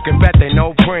 and you can bet they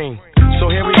know Preem. So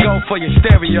here we go for your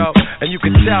stereo, and you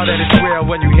can tell that it's real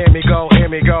when you hear me go, hear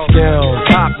me go. Skills,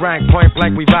 top rank, point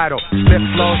blank, we vital. Spit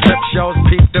flows, rip shows,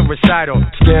 peep the recital.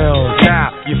 Skills, now,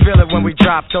 you feel it when we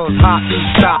drop those hot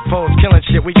beats, stop foes, killing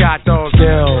shit, we got those.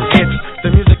 Skills, it's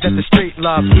the music that the street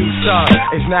love. East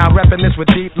Side is now repping this with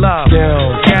deep love.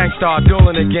 Skills, gangstar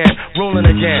dueling again, ruling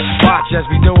again. Watch as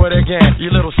we do it again.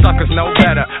 You little suckers know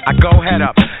better, I go head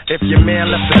up. If your man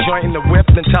left the joint in the whip,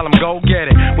 then tell him go get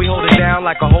it. We hold it down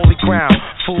like a holy crown.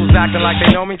 Fools acting like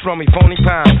they know me, throw me phony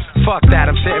pounds. Fuck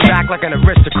that, I'm sitting back like an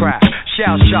aristocrat.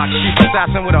 Shell shock, chief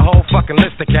assassin with a whole fucking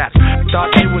list of cats.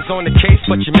 Thought you was on the case,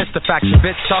 but you missed the fact. Your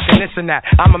bitch talking this and that.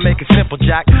 I'ma make it simple,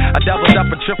 Jack. I doubled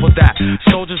up and tripled that.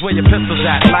 Soldiers, where your pistols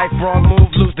at? Life wrong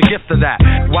move, lose the gift of that.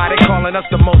 Why they calling us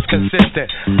the most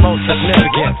consistent, most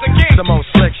significant, the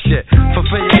most slick shit?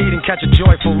 Fulfill your need and catch a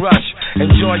joyful rush.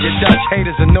 Enjoy your Dutch,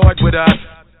 haters annoyed with us.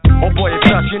 Oh boy, it's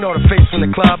us, you know the face from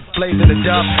the club, blazing the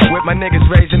dub, with my niggas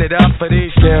raising it up for these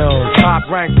skills. Top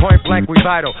rank, point blank, we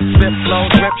vital. Spit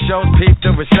flows, rip shows, peep the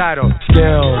recital.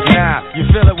 Skills, now, you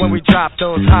feel it when we drop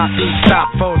those hot beats, stop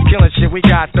foes, killing shit, we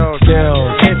got those. Skills,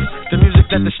 it's the music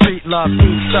that the street love.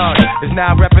 Each Star is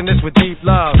now repping this with deep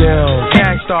love. Skills,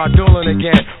 gangstar dueling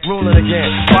again, ruling again.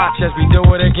 Watch as we do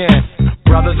it again.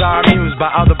 Brothers are amused by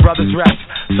other brothers' reps.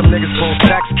 Some niggas pull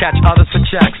sex, catch others for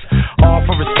checks. All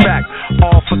for respect,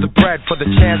 all for the bread. For the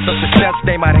chance of success,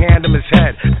 they might hand him his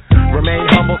head. Remain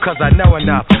humble cause I know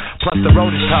enough. Plus the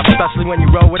road is tough, especially when you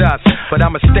roll with us. But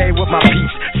I'ma stay with my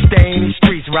peace, stay in these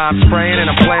streets. Rhyme spraying and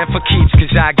I'm playing for keeps,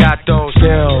 cause I got those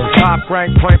skills. Top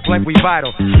rank, point blank, we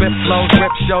vital. Spit flows,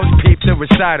 rip shows, peep the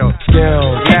recital.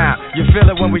 Skills, now, you feel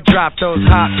it when we drop those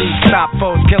hot beats, stop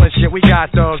foes, killing shit, we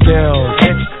got those skills.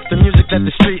 It's the music that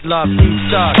the street love. Each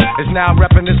Star is now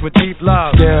repping this with deep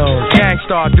love. Skills,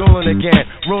 gangstar dueling again,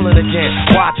 ruling again.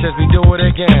 Watch as we do it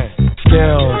again.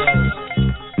 Skills.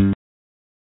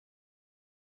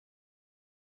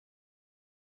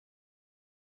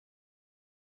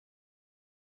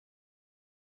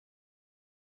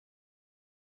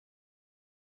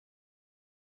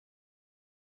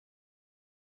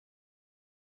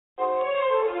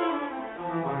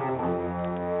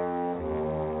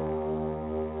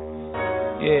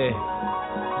 Yeah,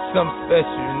 something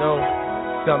special, you know,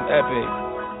 something epic.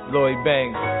 Lloyd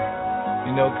Banks,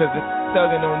 you know, cause it's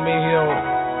tugging on me, he don't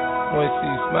want to see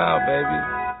you smile, baby.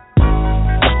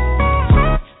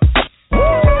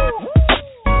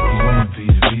 You wanna be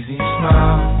the reason you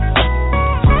smile.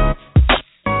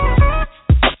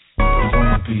 You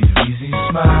wanna be the reason you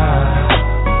smile.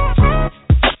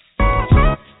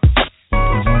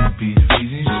 You wanna be the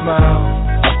reason you smile.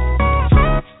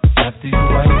 After you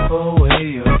wipe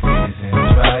away your tears and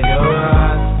dry your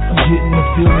eyes, I'm getting the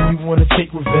feeling you wanna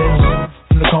take revenge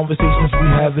from the conversations we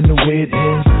have and the way it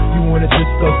ends. You wanna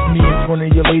discuss me in front of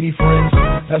your lady friends.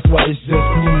 That's why it's just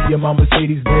me, your mama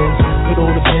Mercedes Benz. It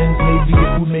all depends, maybe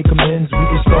if we make amends, we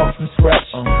can start from scratch.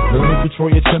 Learn to control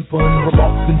your temper and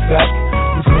remarks. In fact,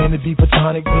 we plan to be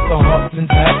platonic with our hearts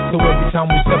intact. So every time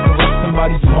we separate,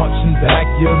 somebody's marching back.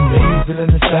 You're amazing in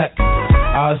the sack.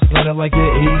 I explain it like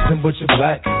you're Asian, but you're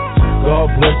black.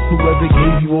 God bless whoever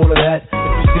gave you all of that. If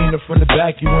you seen it from the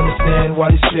back, you understand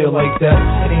why they stare like that.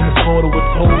 It ain't a photo with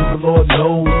toes, the Lord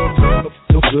knows.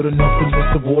 Still good enough to miss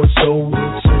award shows.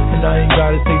 And I ain't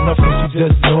gotta say nothing, she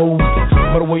just knows.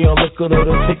 By the way I look at her,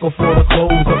 take off all the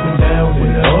clothes up and down.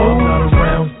 When I'm not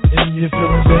around, and you're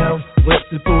feeling down, let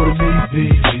the thought of me be.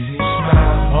 Easy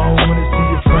smile. I don't wanna see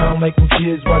you frown like when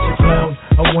kids watch you clown.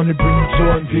 I wanna bring you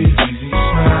joy and be. Easy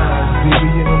smile. Baby,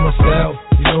 you know my style.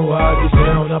 You know how I get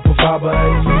down, I provide but I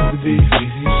ain't used to be.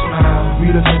 Easy smile.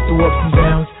 We done been through ups and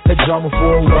downs, had drama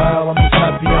for a while. I'm just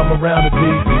happy I'm around to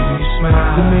be. Easy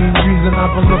smile. The main reason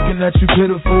I've been looking at you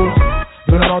pitiful.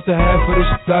 Learning out to have for the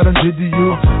shit I done did to you.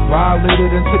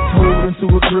 Violated and tiptoed into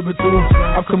a crib or two.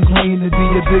 I've come clean to be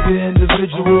a bigger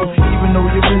individual. Even though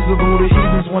you're visible, the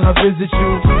evenings when I visit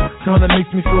you kinda makes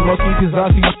me feel lucky, cause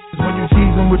I see when you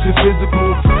teasing with your physical.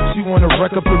 She wanna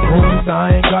wreck up the rooms,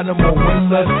 I ain't got no more wind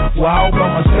left. Wow, by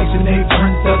my Section 8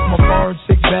 princess. My foreign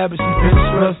chick bad, but she been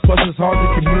stressed. Plus it's hard to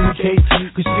communicate,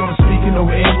 cause she don't speak no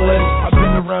English. I've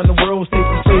been around the world, state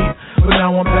to state, but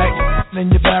now I'm back. In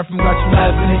your bathroom, got you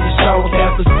laughing in your shower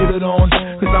cap. Let's get it on,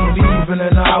 cause I'm leaving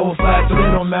in an hour flat. So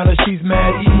it don't matter, she's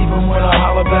mad even when I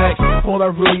holler back. All I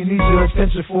really need your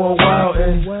attention for a while,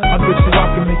 and I bet you I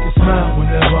can make you smile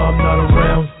whenever I'm not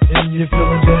around. And you're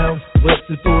feeling down, let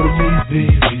the thought of me be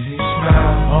easy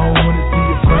smile. I don't wanna see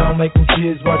you frown like when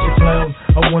kids watch you clown.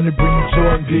 I wanna bring you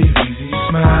joy and be easy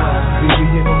smile.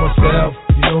 Baby, you know myself,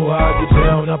 you know how I get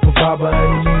down. I provide by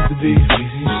any means to be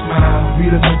easy smile. Be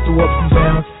the mental ups and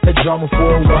downs, that drama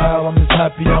for a while. I'm just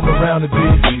happy I'm around to be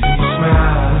easy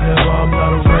smile. Whenever I'm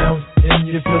not around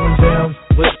and you're feeling down,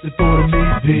 let the thought of me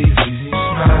be easy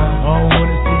smile. I don't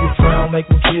wanna see you frown like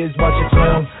when kids watch you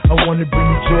clown. I wanna bring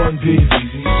you joy and be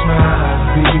easy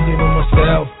smile. Baby, you know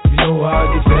myself, you know how I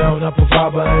get down. I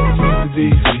provide by any means to be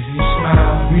easy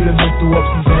smile. Be the mental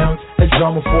ups and downs, that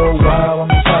drama for a while. I'm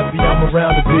just happy I'm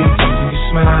around to be easy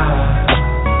smile.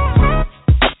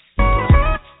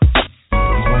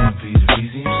 You wanna be the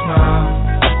easy smile.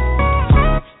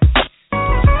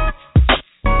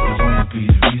 You wanna be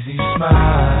the easy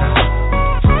smile.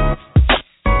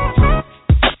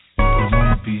 You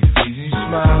wanna be the easy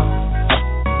smile.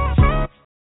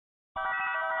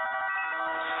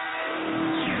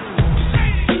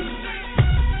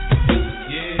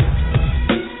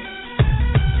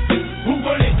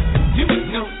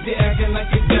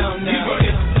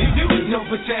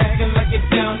 But you're acting like it's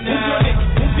down now.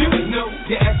 You know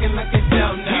you're acting like it's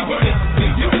down now.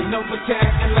 You know but you're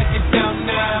acting like it's down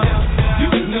now.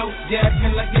 You know you're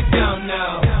acting like it's down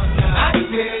now. I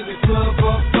tear the club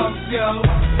up, fuck yo.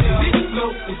 This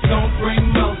flow is gon' bring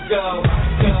mojo.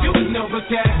 You know but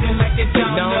you're acting like it's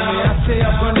down now. Now I say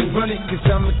I run it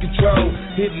cause I'm in control.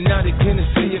 Hypnotic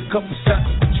Tennessee, a couple shots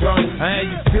of Patron. I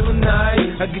ain't you feeling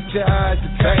nice, I get your eyes to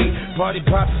tight. Party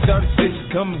poppin', started station,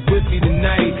 coming with me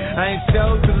tonight. I ain't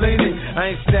so deleted,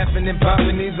 I ain't snapping and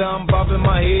popping either. I'm bobbing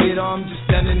my head or I'm just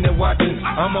standing there watching.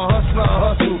 I'm a hustler,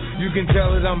 I hustle, you can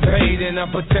tell that I'm paid and I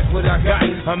protect what I got.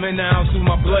 I'm in the house with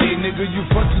my blade, nigga, you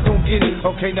first you gon' get it.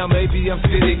 Okay, now maybe I'm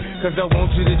fitted, cause I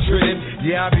want you to trip.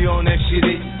 Yeah, I be on that shit.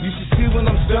 You should see when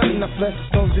I'm starting, I flash the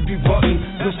stones to be walking.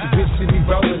 Push the bitch to be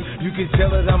rolling, you can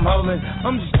tell that I'm holding.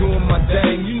 I'm just doing my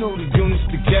thing, you know the units,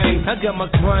 the game. I got my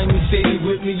grimy shady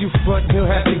with me, you front, you'll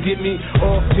have to get me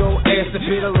off your ass to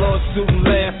fit a lawsuit and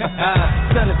laugh.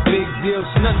 It's not a big deal,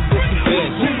 it's nothing but the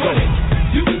best.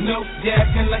 You know you're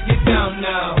acting like you're down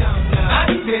now. I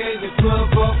tear the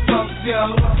club up, fuck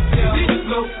yo. This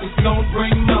flow is gon'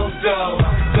 bring mojo.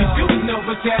 You know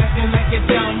but you're acting like you're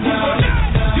down now.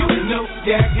 You know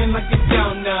you're acting like you're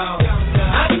down now.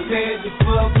 I tear the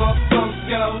club up, fuck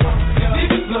yo.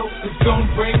 This flow is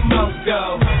gon' bring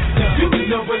mojo. You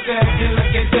know but you're acting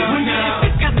like you're down now.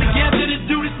 We got together to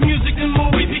do this music and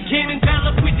more we became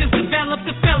enveloped. We just developed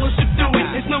the fellowship through it.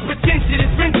 There's no pretension,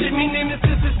 it's friendship. Me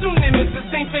nemesis is soon nemesis.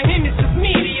 Ain't for him, it's just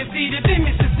media. See the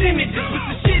image, it's images. With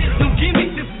the shit, it's no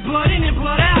gimmicks. It's blood in and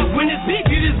blood out. When it's big,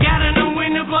 you just gotta know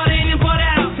when the blood in and blood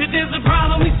out. If there's a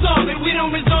problem, we solve it. We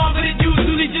don't resolve it. It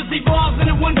usually just evolves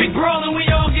into one big brawl, and we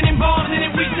all get involved in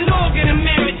it. We should all get a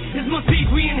merit. It's my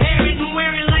beef we inherit and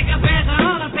wear it like a badge of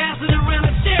honor. Pass it around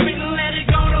and share it and let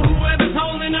it go to whoever's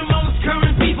holding the most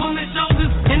current people on their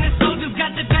shoulders. And the soldiers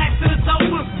got their backs to the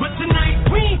sofa. But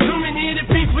tonight, we ain't coming here to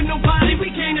beef with nobody. We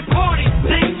came to party.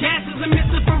 Thanks, Cassius and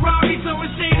Mr. Ferrari. So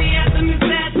it's shady as the Miss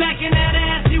Ass back in that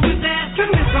ass. You was ass. Turn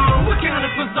this on. What kind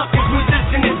of suckers was that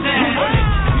in this ass?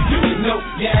 You know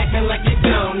you're acting like you're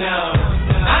down now.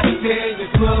 I tear the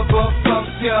club up, fuck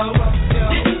yo.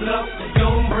 This flow is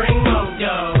gon' bring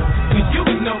mojo. You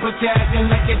know but you're acting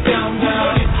like you're down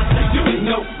now. You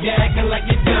know you're acting like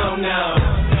you're down now.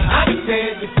 I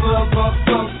tear the club up,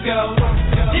 fuck yo.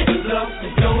 This flow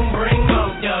is gon' bring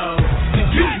mojo.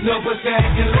 You know but you're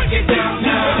acting like you're down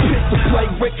now. Pistol play,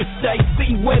 ricochet,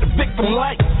 see where the victim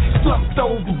lies. Slumped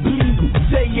over, bleeding,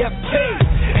 JFK.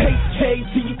 HK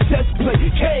to your chest plate.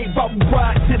 Cave, I will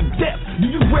ride to the death. Do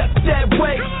you rep that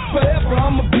way? Forever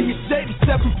I'ma be a shady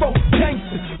 7-4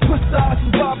 gangster. Plus I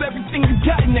survive everything you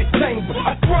got in that chamber.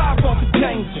 I thrive off the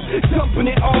danger.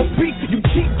 Jumping it all beat. You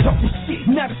keep talking shit.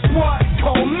 Now the squad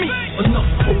call me. Enough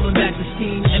pulling back the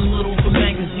steam and little for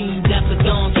magazines. After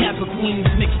dawn, Kappa Queens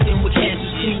mixed in with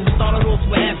Cassius Jeans. Started off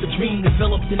with half a dream,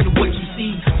 developed into what you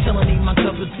see. Telling ain't my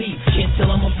cup of tea. Can't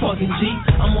tell I'm a fucking G.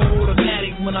 I'm on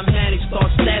automatic when I'm addict. Start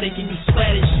static and you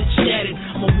splatted, shit shattered.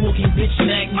 I'm a walking bitch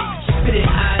magnet. Spit it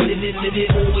high, lit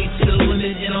it, always to the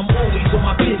limit. And I'm always on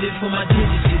my pivot for my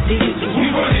digits. We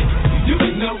run it. You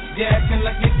know you're acting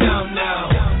like you're down now.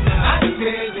 I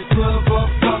tear the club up,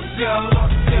 fuck yo.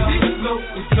 This flow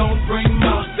is gon' bring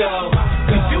mojo.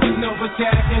 You know but you're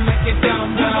acting like you're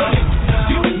down now.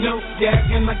 You know you're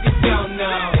acting like you're down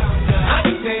now. I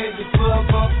tear the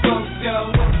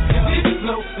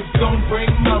it's gonna bring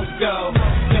more dough.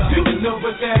 You know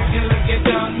what that killer get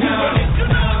down now.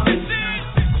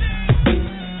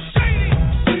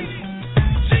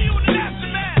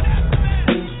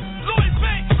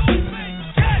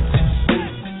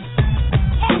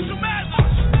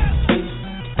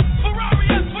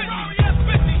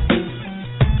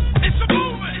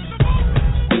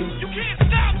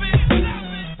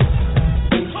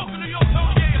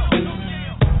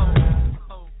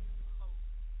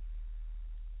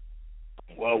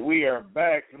 Well, we are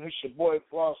back, and it's your boy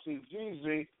Flauxy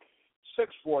Jeezy,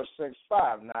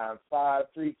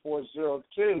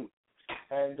 646-595-3402.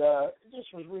 And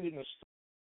just was reading a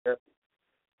story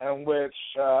in which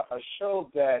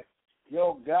showed that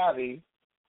Yo Gotti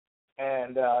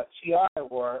and T.I.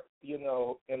 were, in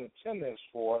attendance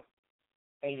for,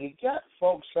 and you got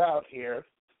folks out here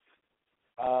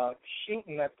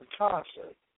shooting at the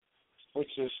concert,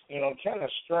 which is, kind of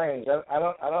strange. I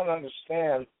don't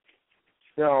understand,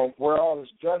 where all this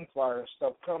gunfire and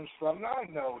stuff comes from. Now I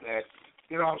know that,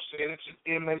 what I'm saying, it's an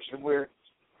image, and we're,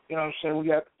 we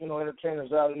got,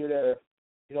 entertainers out here that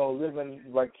are, living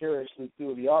vicariously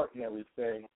through the art and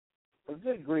everything. But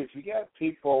good grief, you got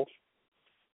people,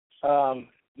 that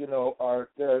are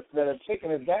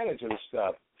taking advantage of this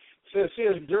stuff. So it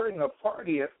says during a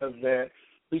party event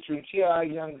featuring T.I.,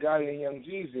 Young Gotti, and Young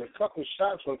Jeezy, a couple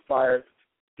shots were fired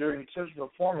during Tim's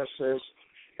performances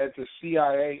at the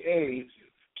CIAA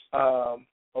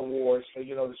awards,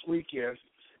 this weekend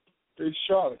in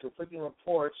Charlotte. Conflicting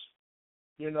reports,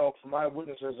 from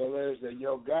eyewitnesses alleged that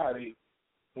Yo Gotti,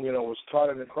 was caught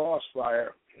in the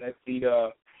crossfire at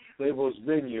the label's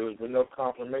venues, but no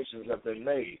confirmations have been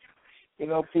made.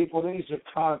 People, these are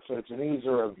concerts and these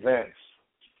are events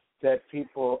that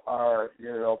people are,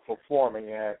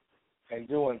 performing at and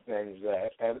doing things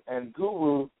at. And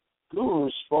Guru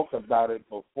spoke about it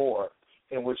before,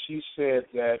 in which he said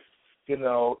that,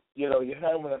 you're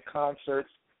having a concert,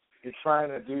 you're trying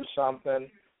to do something,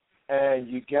 and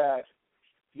you got,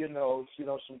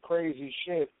 some crazy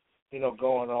shit,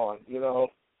 going on.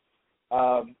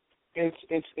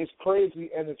 It's crazy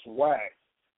and it's whack.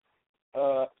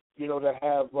 To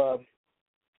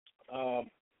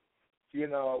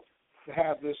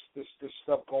have this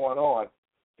stuff going on,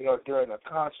 during a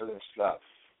concert and stuff.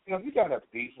 If you got a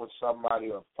beef with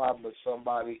somebody or a problem with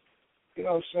somebody,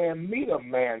 meet them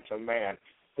man to man.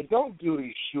 But don't do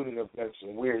these shooting events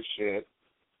and weird shit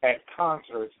at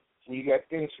concerts where you got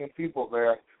innocent people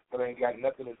there that ain't got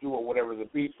nothing to do with whatever the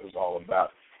beef is all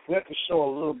about. We have to show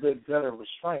a little bit better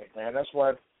restraint, man. That's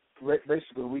why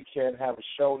basically we can't have a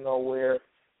show nowhere.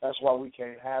 That's why we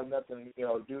can't have nothing,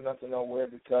 do nothing nowhere,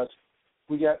 because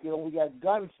we got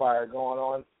gunfire going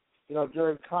on,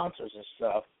 during concerts and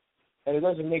stuff. And it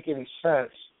doesn't make any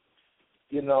sense,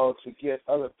 to get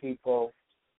other people,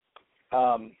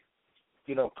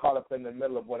 caught up in the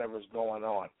middle of whatever's going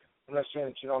on. I'm not saying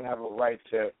that you don't have a right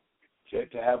to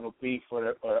have a beef or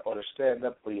to stand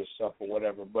up for yourself or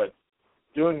whatever, but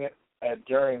doing it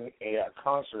during a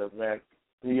concert event,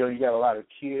 you got a lot of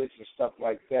kids and stuff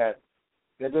like that.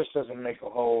 That just doesn't make a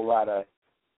whole lot of,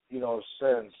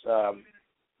 sense, to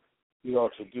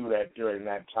do that during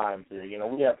that time period.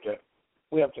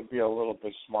 We have to be a little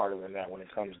bit smarter than that when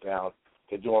it comes down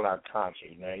to doing our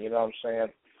concerts, man. You know what I'm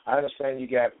saying? I understand you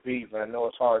got beef, and I know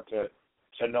it's hard to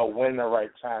know when the right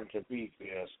time to beef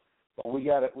is, but we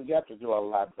got to do a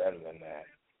lot better than that.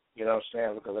 You know what I'm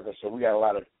saying? Because, like I said, we got a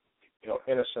lot of,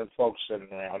 innocent folks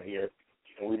sitting around here,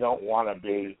 and we don't want to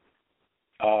be,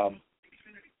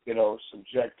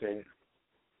 subjecting,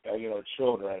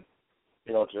 children,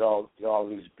 to all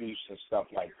these beefs and stuff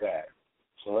like that.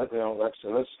 So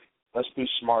let's be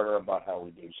smarter about how we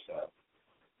do stuff.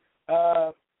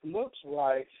 Looks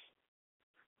like,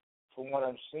 from what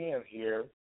I'm seeing here,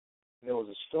 there was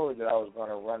a story that I was going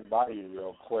to run by you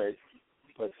real quick,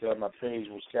 but my page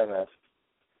was kind of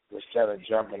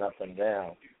jumping up and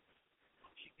down.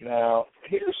 Now,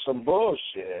 here's some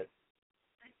bullshit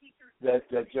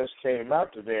that just came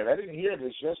out today, and I didn't hear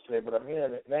this yesterday, but I'm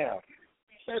hearing it now.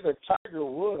 It said that Tiger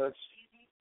Woods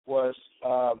was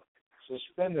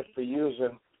suspended for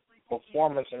using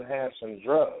performance-enhancing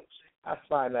drugs. I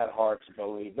find that hard to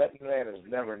believe. That man is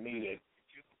never needed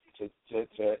to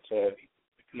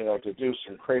do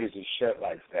some crazy shit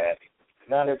like that.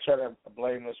 Now they're trying to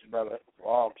blame this brother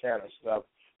for all kind of stuff.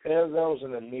 There's those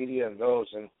in the media and those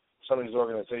in some of these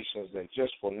organizations that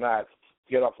just will not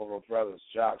get off of a brother's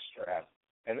jockstrap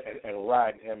and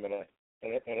ride him in a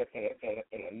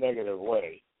negative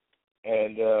way.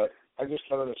 And I just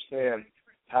don't understand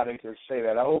how they can say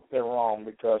that. I hope they're wrong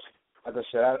because, like I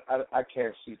said, I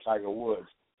can't see Tiger Woods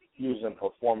using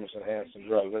performance-enhancing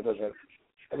drugs.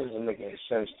 That doesn't make any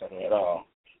sense to me at all.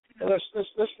 But let's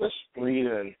read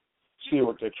it and see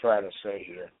what they're trying to say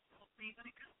here. It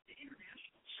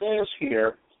says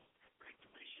here,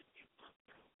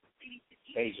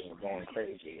 pages are going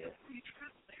crazy here.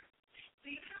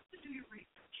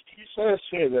 It says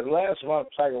here that last month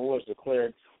Tiger Woods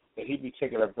declared that he'd be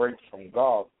taking a break from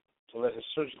golf to let his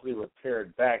surgically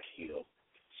repaired back heal.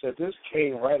 So this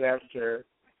came right after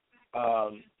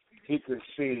he could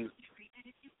see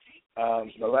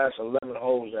the last 11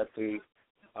 holes at the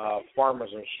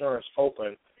Farmers Insurance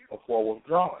Open before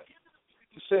withdrawing.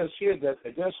 It says here that a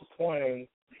disappointing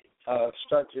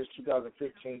start to his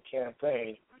 2015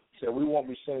 campaign said we won't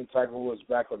be seeing Tiger Woods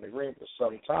back on the green for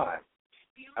some time.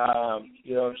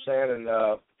 You know what I'm saying? And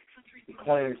he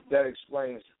claims that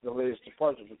explains the latest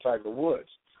departure for Tiger Woods.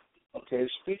 Okay,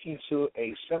 speaking to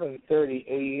a 7:30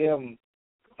 a.m.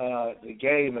 The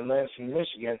game in Lansing,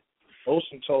 Michigan,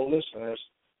 Olsen told listeners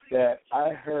that I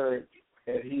heard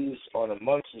that he's on a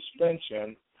month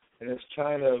suspension, and it's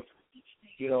kind of,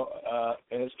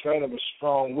 and it's kind of a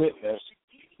strong witness.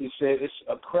 He said it's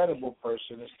a credible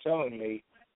person is telling me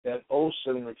that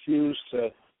Olsen refused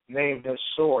to name his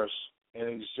source and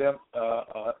exempt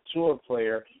a tour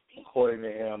player, according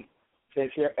to him.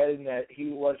 Adding that he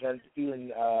wasn't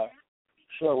even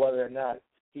sure whether or not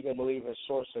he can believe his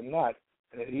source or not,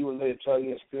 and that he would later tell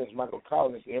ESPN's Michael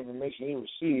Collins the information he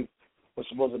received was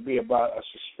supposed to be about a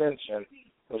suspension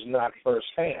was not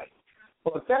firsthand.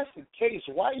 Well, if that's the case,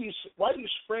 why you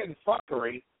spreading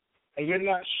fuckery, and you're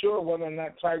not sure whether or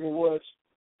not Tiger Woods,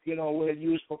 would have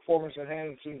used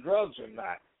performance-enhancing drugs or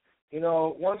not?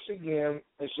 Once again,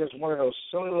 it's just one of those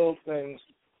silly little things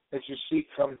that you see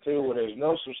come through where there's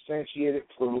no substantiated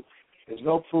proof. There's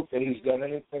no proof that he's done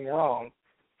anything wrong.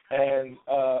 And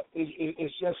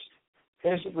it's just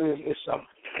basically it's some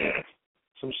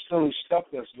silly stuff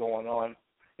that's going on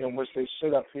in which they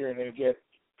sit up here and they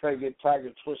try to get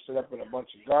Tiger twisted up in a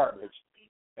bunch of garbage.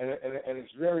 And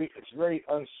it's very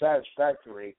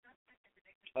unsatisfactory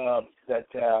that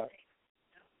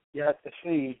you have to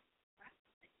see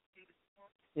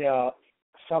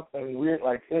something weird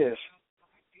like this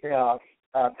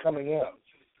coming up.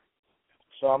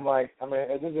 So I'm like,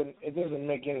 it doesn't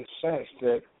make any sense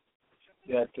that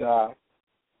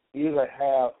you either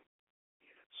have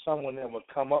someone that would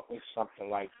come up with something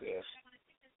like this.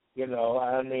 It's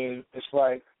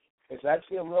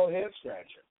actually a real head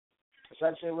scratcher.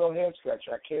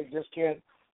 I can't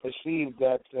perceive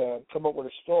that come up with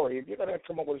a story. If you're gonna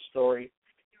come up with a story,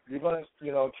 you're gonna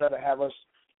try to have us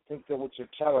think that what you're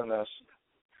telling us,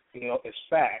 is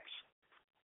facts.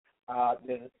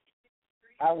 Then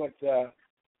I would at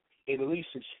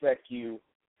least expect you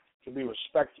to be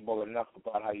respectable enough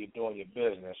about how you're doing your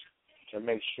business to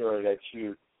make sure that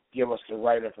you give us the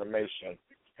right information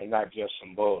and not just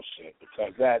some bullshit,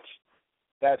 because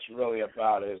that's really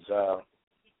about as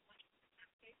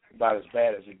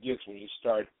bad as it gets when you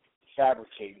start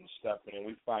fabricating stuff and then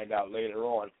we find out later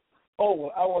on, oh,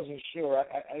 well, I wasn't sure.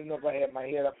 I didn't know if I had my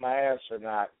head up my ass or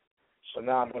not, so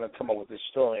now I'm going to come up with this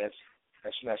story.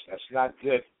 That's not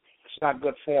good. It's not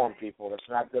good form, people. That's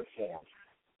not good form.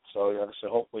 So,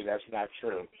 hopefully that's not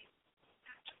true.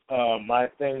 My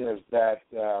thing is that,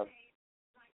 I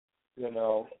don't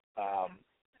know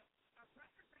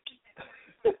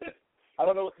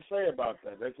what to say about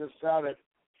that. It just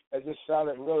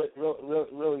sounded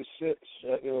really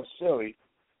silly.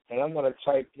 And I'm going to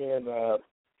type in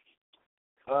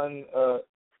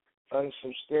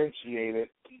unsubstantiated,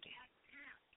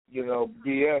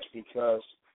 BS, because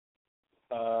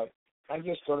I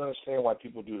just don't understand why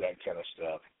people do that kind of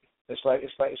stuff. It's like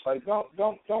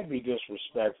don't be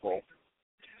disrespectful.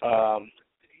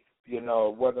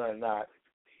 Whether or not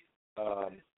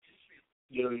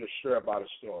you're sure about a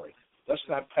story. Let's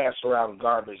not pass around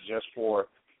garbage just for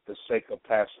the sake of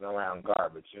passing around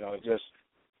garbage. It's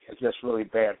just really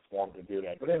bad form to do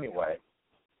that. But anyway,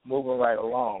 moving right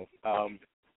along. I'm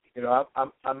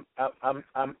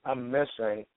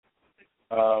missing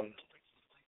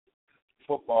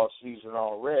football season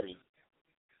already.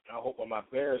 I hope when my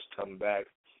Bears come back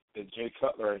that Jay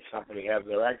Cutler and company have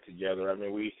their act together. I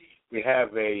mean, we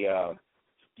have a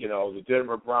the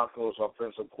Denver Broncos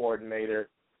offensive coordinator.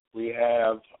 We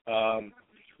have San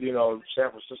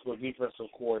Francisco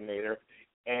defensive coordinator,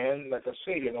 and like I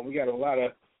say, we got a lot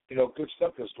of good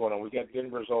stuff that's going on. We got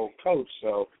Denver's old coach,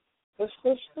 so let's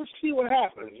see what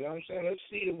happens. You know what I'm saying? Let's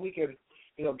see if we can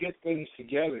get things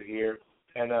together here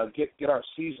and get our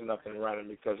season up and running,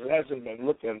 because it hasn't been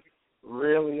looking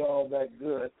really all that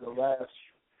good the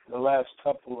last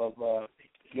couple of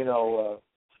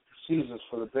seasons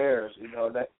for the Bears.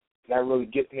 Not really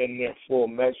getting in their full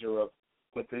measure of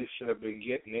what they should have been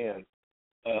getting in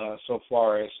so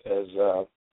far as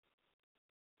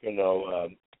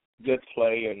good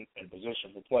play and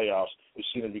position for playoffs. We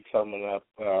seem to be coming up,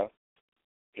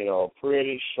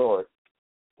 pretty short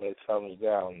when it comes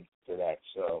down to that.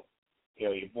 So,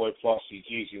 your boy Flauxy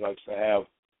Jeezy likes to have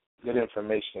good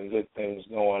information and good things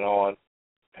going on,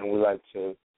 and we like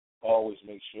to always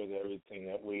make sure that everything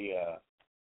that we,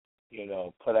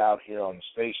 put out here on the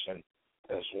station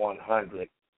is 100.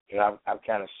 I've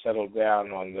kind of settled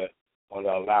down on the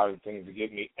allowing things to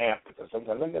get me amped, because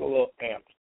sometimes I get a little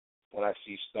amped when I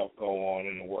see stuff go on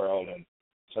in the world, and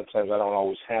sometimes I don't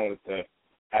always handle it the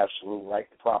absolute right,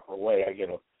 the proper way. I get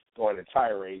going to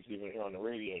tirades even here on the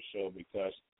radio show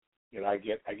because I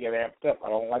get amped up. I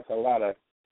don't like a lot of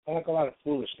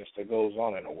foolishness that goes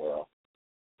on in the world,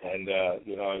 and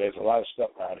there's a lot of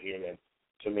stuff out here that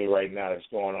to me right now that's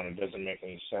going on and doesn't make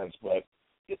any sense. But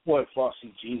your boy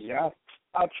Flauxy Jeezy,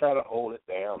 I'll try to hold it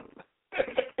down.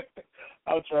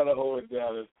 I'll try to hold it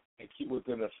down and keep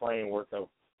within the framework of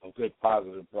good,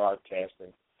 positive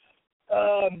broadcasting.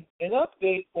 An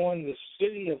update on the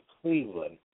city of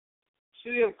Cleveland.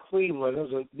 City of Cleveland, there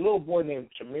was a little boy named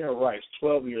Tamir Rice,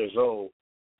 12 years old,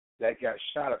 that got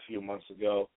shot a few months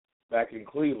ago back in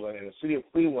Cleveland. And the city of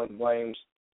Cleveland blames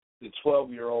the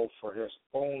 12-year-old for his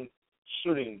own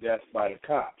shooting death by the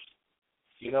cops.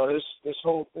 This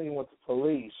whole thing with the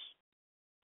police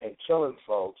and killing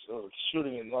folks. There was a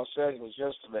shooting in Los Angeles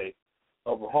yesterday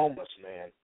of a homeless man,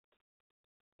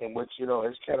 in which,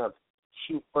 it's kind of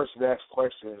shoot first and ask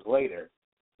questions later,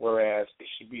 whereas it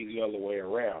should be the other way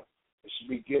around. It should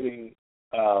be getting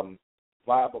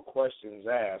viable questions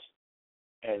asked,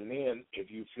 and then if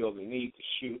you feel the need to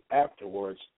shoot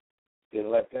afterwards,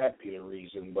 then let that be the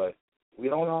reason. But we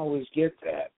don't always get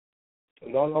that.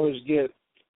 We don't always get,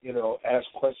 ask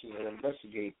questions and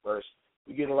investigate first.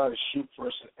 We get a lot of shoot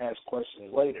first and ask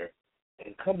questions later.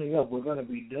 And coming up, we're going to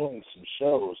be doing some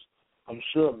shows, I'm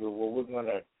sure of it, where we're going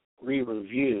to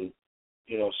re-review,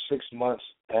 6 months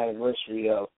anniversary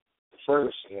of the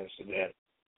Ferguson incident,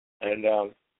 and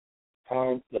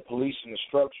how the police and the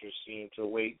structure seem to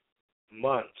wait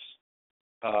months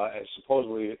and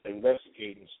supposedly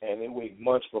investigating, and they wait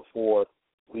months before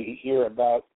we hear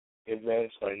about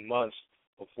events, or months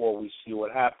before we see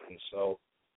what happens. So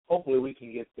hopefully we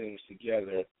can get things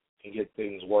together and get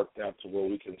things worked out to where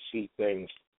we can see things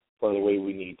for the way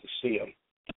we need to see them.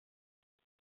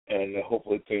 And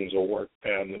hopefully things will work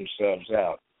themselves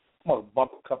out. I'm going to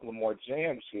bump a couple of more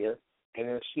jams here and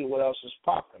then see what else is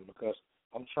popping, because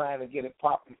I'm trying to get it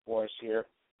popping for us here.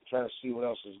 I'm trying to see what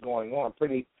else is going on.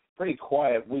 Pretty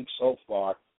quiet week so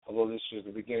far, although this is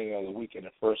the beginning of the weekend,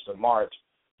 the 1st of March.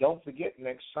 Don't forget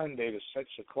next Sunday to set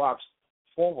your clocks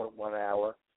forward 1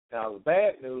 hour. Now, the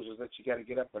bad news is that you got to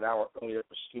get up an hour earlier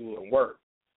for school and work.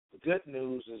 The good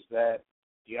news is that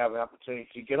you have an opportunity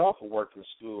to get off of work and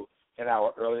school an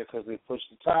hour earlier because they pushed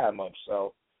the time up.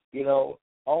 So,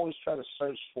 always try to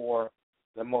search for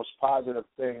the most positive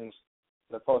things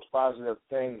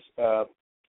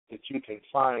that you can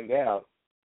find out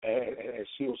and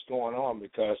see what's going on,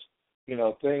 because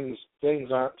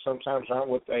things aren't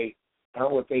what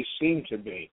they seem to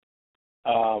be.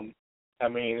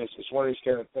 It's one of these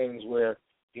kind of things where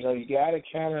you got to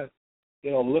kind of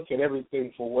look at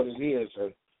everything for what it is.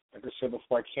 And like I said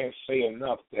before, I can't say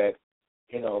enough that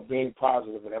being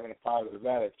positive and having a positive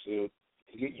attitude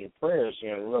to get your prayers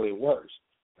in really works.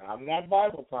 Now, I'm not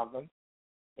Bible thumping,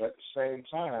 but at the same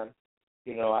time,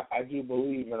 I do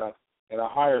believe in a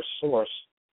higher source,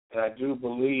 and I do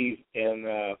believe in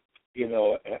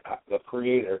the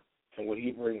Creator and what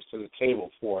He brings to the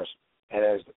table for us. And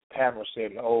as Hammer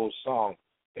said in the old song,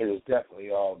 it is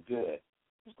definitely all good.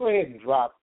 Let's go ahead and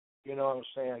drop,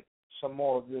 some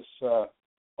more of this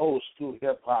old school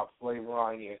hip hop flavor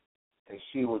on you and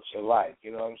see what you like.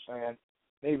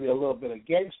 Maybe a little bit of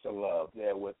gangster love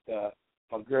there with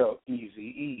my girl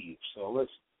Easy Eve. So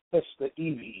let's the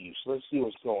Evie Eve. So let's see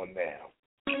what's going down.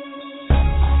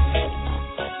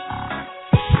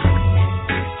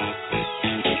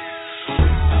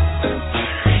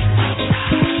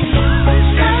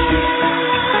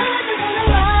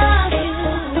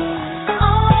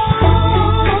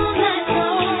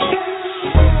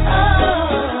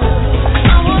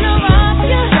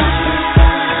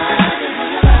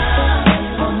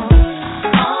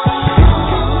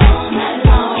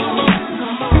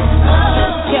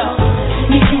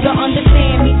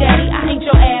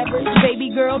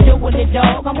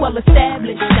 Dog, I'm well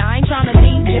established. I ain't trying to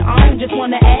leave you on. Just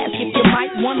wanna ask if you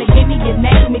might wanna give me your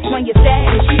name, explain your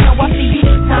status. I see you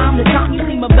time to time. You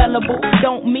seem available.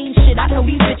 Don't mean shit. I know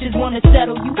these bitches wanna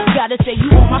settle you. Gotta say you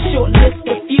on my short list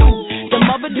of few. The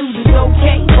other dudes is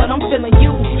okay, but I'm feeling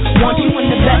you. Want you in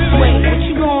the best way. What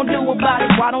you gonna do about it?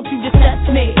 Why don't you just test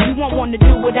me? You won't want to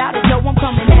do without it. No, I'm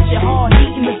coming at you hard,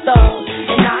 eating the stuff.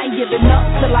 And I ain't giving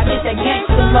up till I get that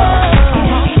gangster love.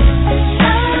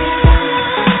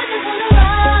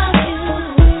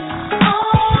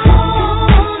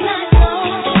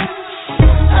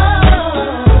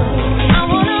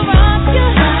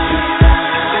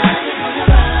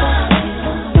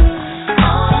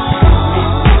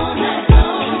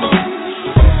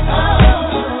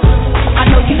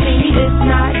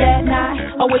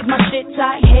 Always my shit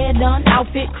tight, hair done,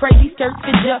 outfit crazy, skirt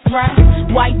fit just right.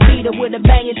 White beater with a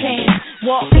banging tan,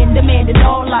 walking, demanding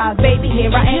all lies. Baby,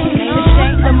 here I am, ain't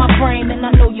ashamed of my frame, and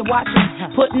I know you're watching.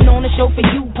 Putting on a show for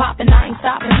you, popping, I ain't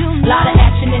stopping. Lot of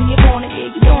action in your corner, yeah,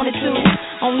 you doing it too.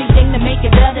 Only thing to make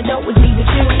it better though is me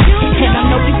with you. And I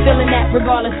know you feeling that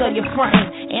regardless of your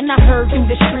frontin'. And I heard through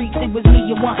the streets it was me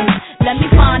you wantin'. Let me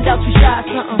find out you shy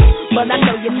something, but I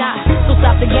know you're not. So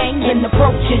stop the games and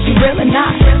approaches, you really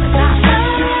not.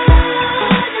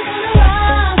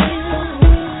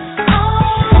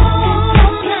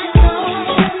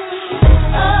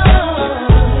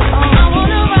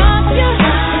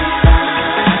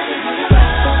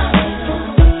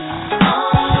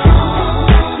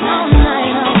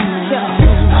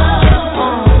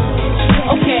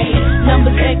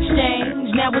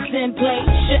 In place,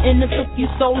 shouldn't have took you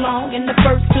so long in the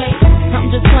first place.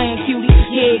 I'm just playing cutie,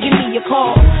 yeah, give me a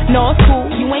call. No, it's cool,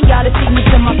 you ain't gotta see me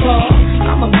to my car.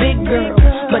 I'm a big girl,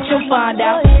 but you'll find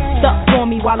out. Suck for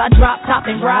me while I drop top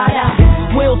and ride out.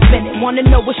 We'll spin it, wanna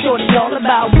know what shorty's all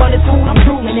about. But it's cool, I'm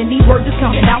drooling and these words is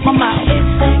coming out my mouth.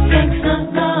 It's that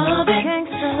gangsta loving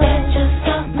that just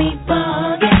got me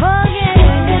bugging.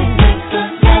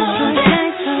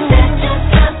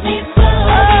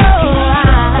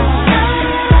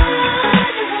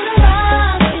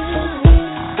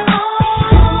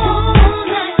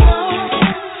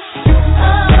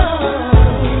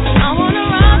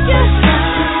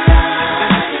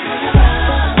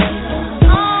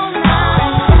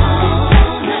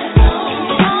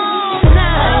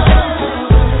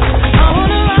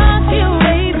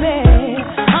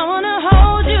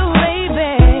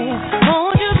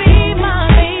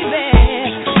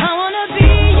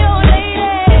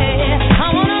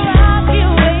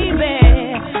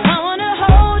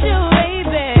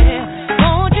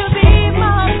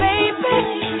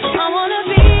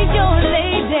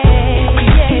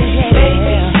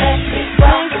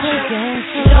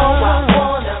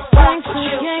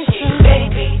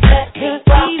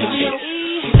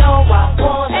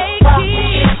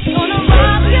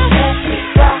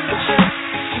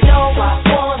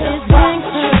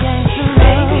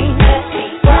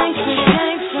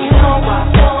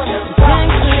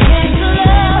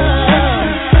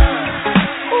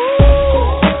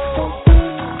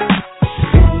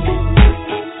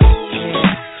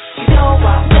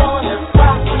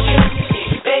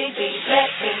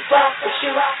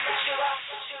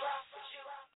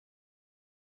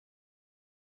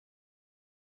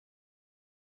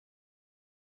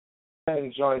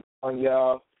 Joint on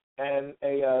y'all, and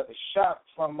a shot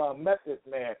from Method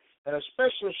Man, and a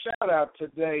special shout out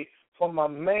today for my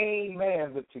main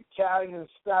man, the Italian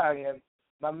Stallion,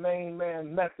 my main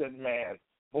man, Method Man,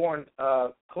 born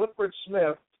Clifford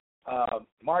Smith,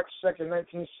 March 2nd,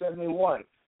 1971,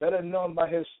 better known by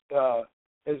his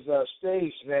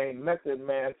stage name, Method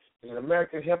Man. He's an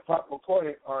American hip hop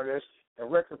recording artist, a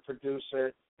record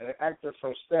producer, and an actor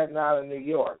from Staten Island, New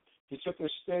York. He took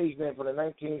his stage name for the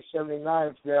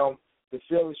 1979 film The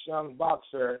Fearless Young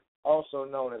Boxer, also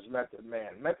known as Method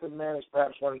Man. Method Man is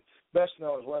perhaps best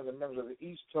known as one of the members of the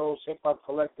East Coast hip-hop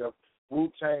collective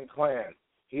Wu-Tang Clan.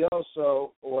 He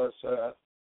also was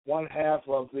one half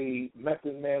of the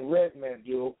Method Man-Redman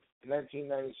duo in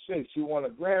 1996. He won a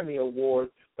Grammy Award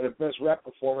for the best rap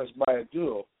performance by a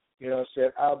duo. You know,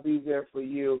 said, "I'll be there for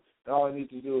you, and all I need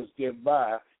to do is get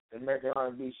by." The American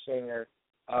R&B singer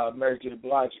Mary J.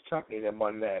 Blige accompanied him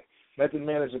on that. Method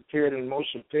Man has appeared in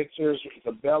motion pictures,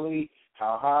 The Belly,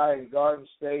 How High, and Garden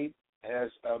State, as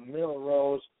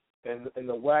Melrose in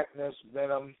The Whackness,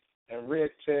 Venom, and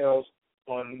Red Tails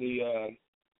on the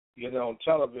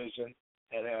television,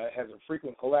 and has a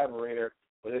frequent collaborator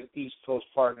with his East Coast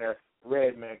partner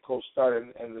Redman,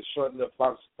 co-starred in the short-lived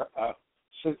Fox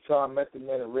sitcom Method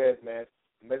Man and Redman.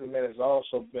 Method Man has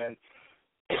also been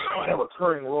a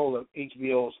recurring role in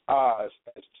HBO's Oz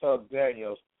as Tug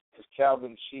Daniels, as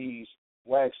Calvin Cheese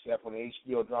Wagstaff on the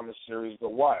HBO drama series The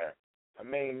Wire. My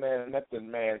main man, Method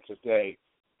Man, today,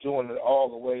 doing it all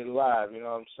the way live, you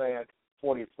know what I'm saying?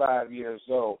 45 years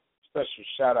old. Special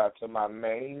shout out to my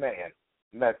main man,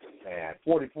 Method Man,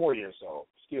 44 years old.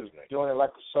 doing it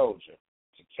like a soldier.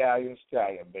 Italian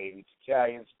stallion, baby.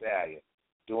 Italian stallion.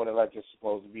 Doing it like it's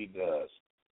supposed to be does.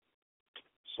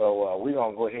 So we're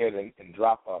going to go ahead and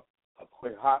drop a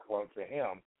quick hot one for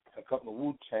him, a couple of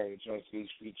Wu-Tang joints he's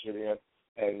featured in,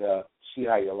 and see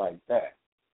how you like that.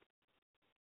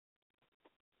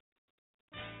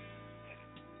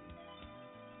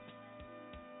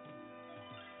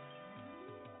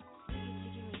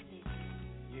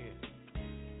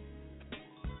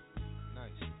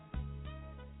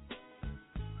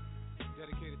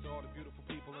 Dedicated to all the beautiful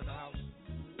people in the house.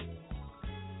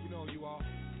 You know who you are.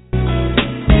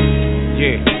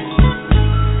 Yeah.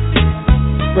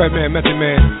 Redman, Method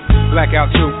Man, Blackout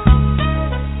 2.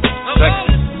 Sexy.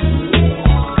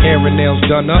 Hair and nails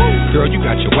done up. Girl, you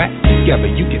got your act together.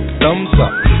 You get the thumbs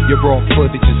up. Your raw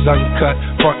footage is uncut.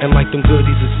 Frontin' like them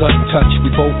goodies is untouched. We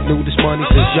both knew this money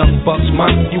since young bucks. Mom,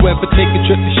 you ever take a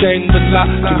trip to Shangri-La?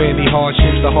 Too many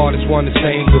hardships, the hardest one is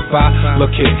saying goodbye.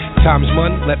 Look here, time is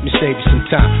money, let me save you some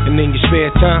time. And in your spare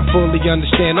time, fully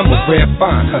understand I'm a rare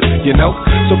find, you know?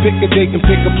 So pick a date and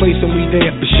pick a place and we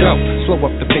there for show. Slow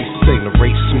up the pace, this ain't a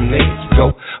race, soon there you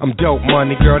go. I'm dope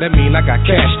money, girl, that mean I got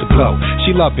cash to blow.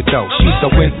 She love it though, she's so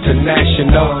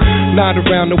international. Not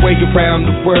around the way around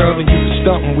the world, and you can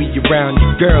stunt when we around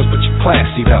your girls, but you're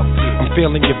classy though. I'm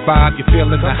feeling your vibe, you're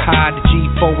feeling the high. The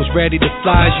G4 is ready to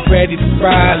fly, you ready to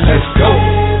ride? Let's go.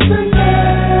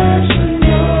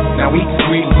 Now we can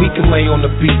creep, we can lay on the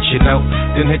beach, you know.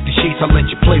 Then hit the sheets, I'll let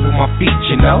you play with my feet,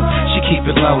 you know. She keep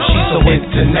it low, she's so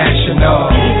international.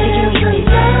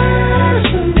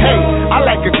 Hey, I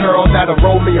like a girl that'll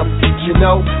roll me up, you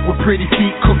know. With pretty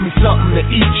feet, cook me something to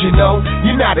eat, you know.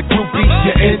 You're not a groupie,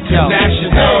 you're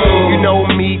international. You know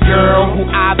me, girl, who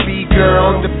I be,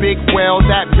 girl. The big whale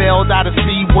that bailed out of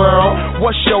SeaWorld.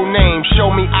 What's your name?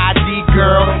 Show me ID,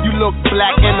 girl. You look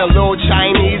black and a little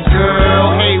Chinese,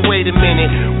 girl. Hey, wait a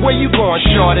minute, where you going,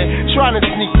 shorty? Trying to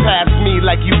sneak past me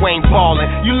like you ain't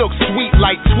ballin'. You look sweet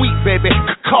like Tweet, baby,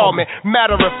 call me.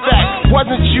 Matter of fact,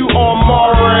 wasn't you on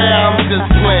Maury? I'm just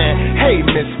playing. Hey,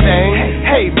 Miss Thang,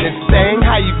 hey, Miss Thang,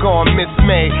 how you going, Miss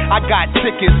May? I got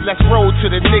tickets, let's roll to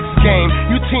the Knicks game.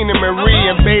 You Tina Marie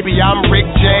and baby, I'm Rick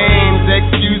James.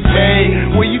 Excuse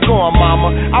me, where you going, mama?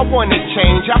 I want to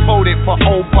change, I voted for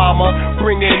Obama.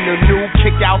 Bring in the new,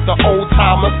 kick out the old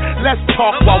timers. Let's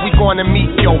talk while we gonna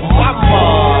meet your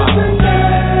mama.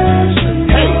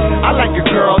 Hey, I like a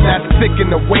girl that's thick in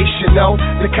the waist, you know.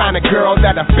 The kind of girl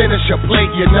that'll finish a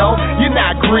plate, you know. You're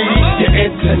not greedy, you're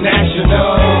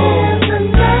international.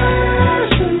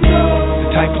 The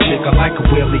type of chick I like a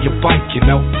wheelie, a bike, you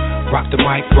know. Rock the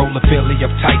mic, roll a Philly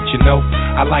up tight, you know.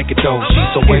 I like it though, she's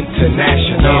so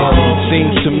international.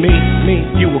 Seems to me,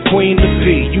 you a queen to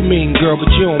be. You mean girl,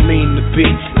 but you don't mean to be.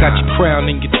 Got your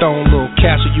crown and your throne, little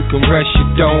castle, you can rest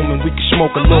your dome, and we can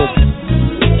smoke a little,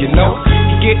 you know.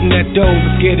 You're getting that dough,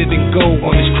 let's get it and go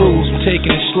on this cruise. I'm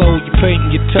taking it slow, you're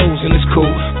painting your toes, and it's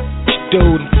cool.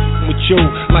 Dude, with you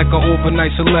like an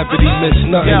overnight celebrity, miss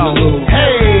nothing to lose.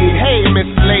 Hey,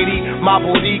 Miss Lady, my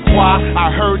Boricua.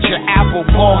 I heard your apple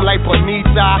bomb like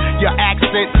Bonita. Your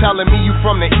accent telling me you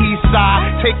from the east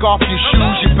side. Take off your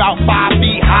shoes, you're about 5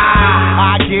 feet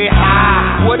high. I get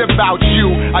high. What about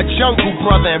you? A jungle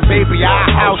brother, and baby,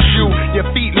 I house you. Your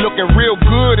feet looking real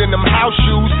good in them house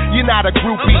shoes. You're not a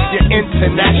groupie, you're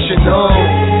international.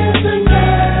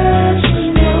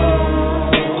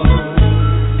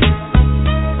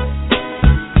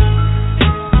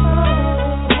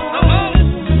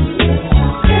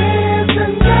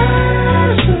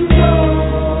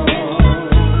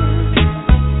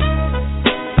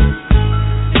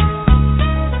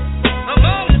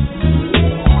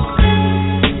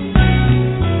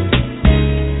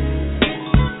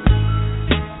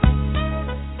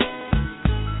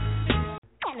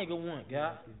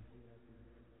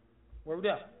 Word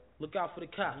up. Look out for the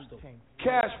cops, though.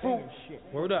 Cash fruit.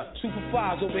 Word up. 2 for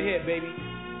 5s over here, baby.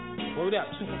 Word up.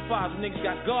 2 for 5s. Niggas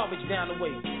got garbage down the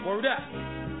way. Word up.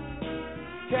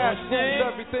 Cash fruit,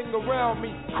 everything around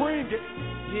me. Cream it.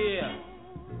 Yeah.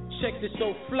 Check this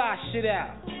so fly shit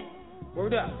out.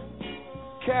 Word up.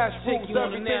 Cash fruit,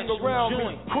 everything around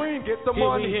me. Cream, get the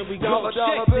money. Here we go. Dollar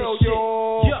Check bill, this shit.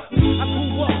 yo. I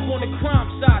grew up on the crime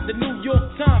side, the New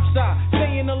York Times side.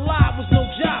 Staying alive was no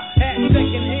job. Had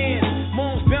second hand.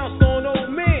 Moms bounced on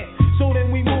old man. So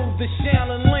then we moved to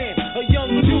Shallon Land. A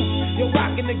young youth, you're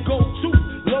rocking the go-to.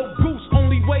 Low goose,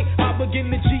 only way I begin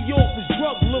to G-York was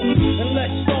drug loot. And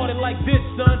let's start it like this,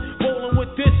 son. Rolling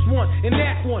with this one and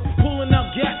that one. Pulling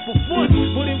out gas for fun.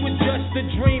 But it was just a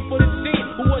dream for the team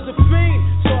who was a fiend.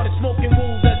 Started smoking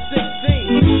wools at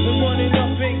 16. And running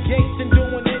up in gates and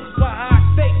doing hits for high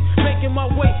stakes. Making my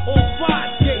way on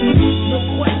 5 skates. No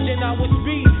question I was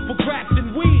speed.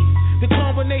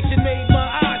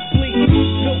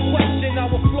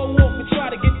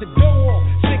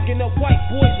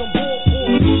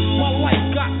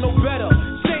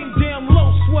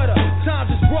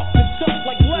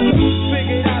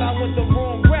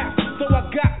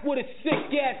 a sick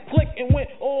ass click and went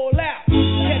all out.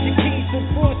 Catching keys from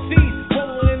 4C's,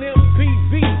 rolling in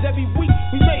MPVs. Every week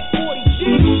we make 40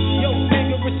 G's. Yo,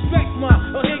 nigga, respect my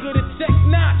a nigga to tech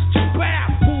notch.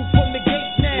 Bow, move from the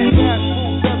gate now. Cash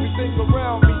moves everything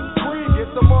around me. Green,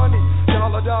 get the money.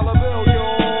 Dollar, dollar bill, yo.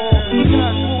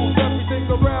 Cash moves everything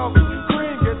around me.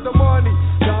 Green, get the money.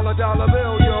 Dollar, dollar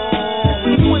bill, yo.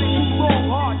 22 long,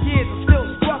 hard years, I'm still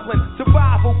struggling.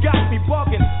 Survival got me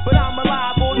bugging, but I'm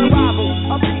alive on arrival.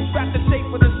 I beat back the shape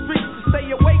of the streets to stay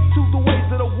awake to the ways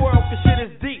of the world, cause shit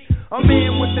is deep. A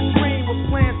man with a dream with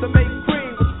plans to make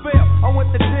cream was fail. I went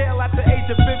to jail at the age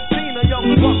of 15, a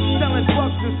young buck selling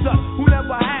drugs and such, who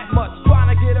never had much,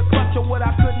 trying to get a clutch of what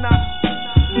I could not.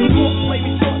 The court played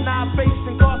me short, now I face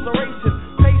incarceration.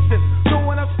 Pacing,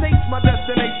 going upstate's my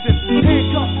destination.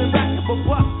 Handcuffed and back of a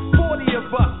buck, 40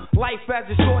 of us. Life as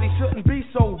a shorty shouldn't be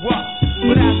so rough.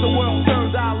 But as the world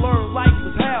turns, I learned life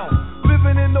is hell.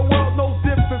 Living in the world no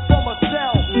different from a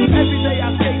cell. Every day I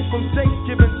escape from Jake,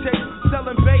 giving chase,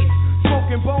 selling bass,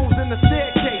 smoking bones in the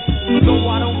staircase. Though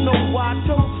I don't know why I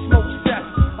chose to smoke cess.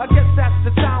 I guess that's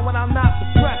the time when I'm not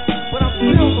depressed, but I'm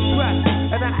still depressed.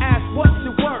 And I ask, what's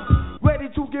it worth?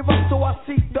 Ready to give up, so I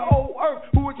seek the old earth,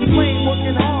 who explain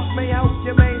working hard may help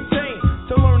you maintain,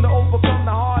 to learn to overcome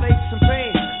the heartaches and pain.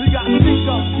 You got sick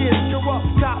up kids, corrupt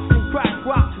cops and crack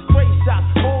rocks and stray shots,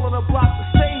 all on the block to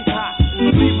stay hot.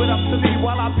 Leave it up to me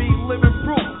while I be living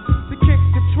proof to kick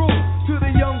the truth to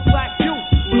the young black youth.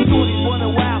 The shorties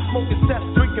running wild, smoking cess,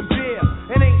 drinking beer,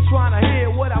 and ain't trying to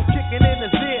hear what I'm kicking in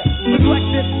his ear.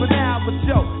 Neglected for now, but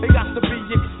yo, it got to be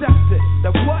accepted.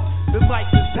 That what? The life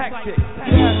is hectic.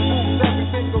 Cash moves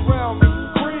everything around me.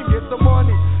 Green, get the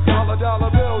money. Dollar, dollar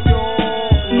bill, yo.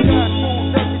 Cash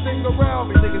moves everything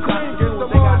around me. Green, get the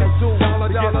money.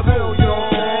 Dollar, dollar bill, yo.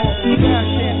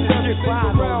 Cash moves everything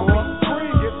around me.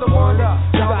 Green, get the money.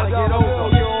 Dollar, dollar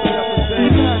bill, yo.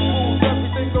 Cash moves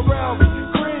everything around me.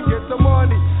 Green, get the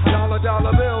money. Dollar,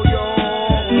 dollar bill, yo.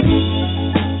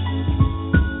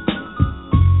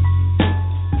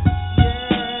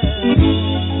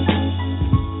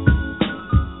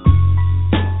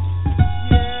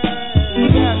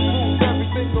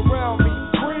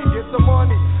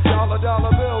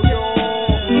 Dollar bill, yo.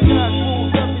 Cash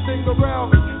moves everything around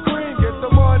me. Green, get the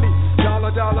money.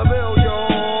 Dollar, dollar bill, yo.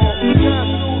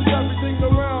 Cash moves everything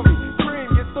around me. Green,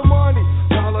 get the money.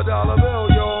 Dollar, dollar bill,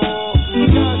 yo.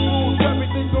 Cash moves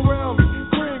everything around me.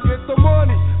 Green, get the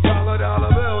money. Dollar,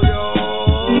 dollar bill, yo.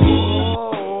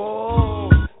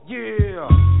 Yeah.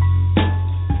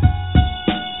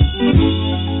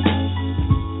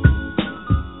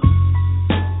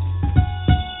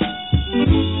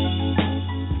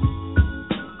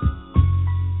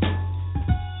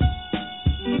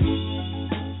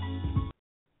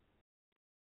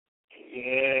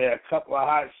 Yeah, a couple of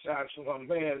hot shots from my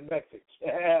man Method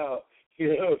Cal. You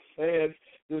know what I'm saying?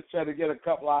 Just trying to get a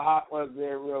couple of hot ones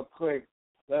there real quick.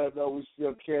 Let us know we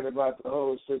still cared about the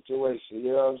whole situation.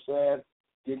 You know what I'm saying?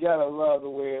 You gotta love the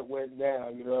way it went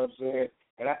down. You know what I'm saying?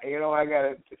 And I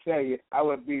gotta tell you, I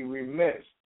would be remiss.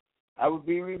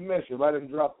 If I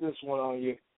didn't drop this one on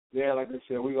you. Then, like I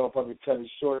said, we're gonna probably cut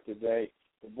it short today.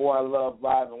 But boy, I love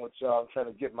vibing with y'all. I'm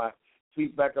trying to get my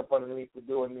feet back up underneath for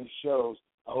doing these shows.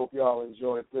 I hope y'all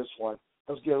enjoyed this one.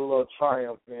 Let's get a little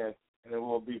Triumph in, and then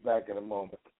we'll be back in a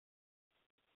moment.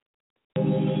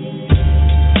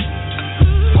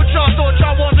 What y'all thought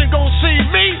y'all wasn't gonna see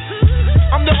me?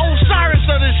 I'm the Osiris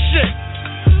of this shit.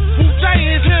 Wu-Tang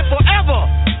is here forever,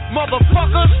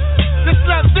 motherfuckers. This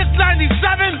 97,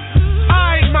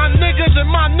 I ain't my niggas and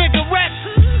my niggerettes.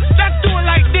 Let's do it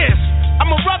like this.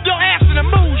 I'ma rub your ass in the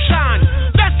moonshine.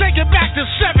 Let's take it back to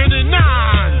 79.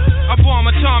 I bomb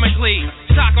atomically.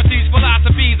 Socrates'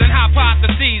 philosophies and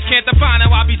hypotheses. Can't define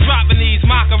how I be dropping these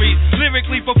mockeries.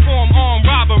 Lyrically perform armed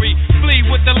robbery. Flee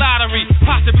with the lottery.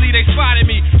 Possibly they spotted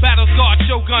me. Battle scarred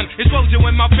Shogun. Explosion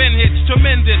when my pen hits.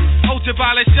 Tremendous.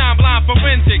 Ultraviolet shine blind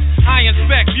forensics. I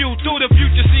inspect view through the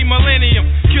future. See millennium.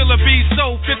 Killer bees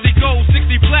sold 50 gold,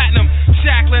 60 platinum.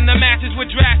 Shackling the matches with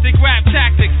drastic rap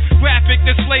tactics. Graphic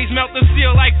displays melt the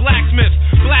steel like blacksmiths.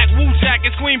 Black Wu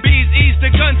jackets. Queen bees ease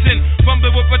the gunson.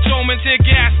 Rumble with patrolmen. Tear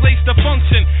gas. Lace the function.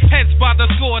 Heads by the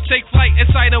score, take flight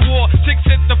inside a war. Chicks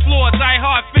hit the floor, die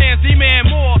hard fans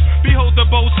demand more. Behold the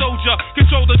bow soldier,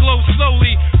 control the glow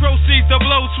slowly. Proceeds to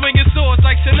blow, swinging swords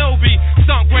like Shinobi.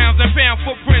 Stomp grounds and pound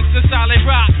footprints to solid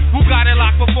rock. Who got it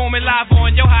locked, performing live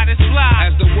on your hottest fly.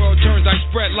 As the world turns, I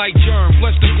spread like germs.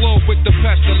 Bless the globe with the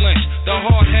pestilence. The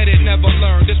hard-headed never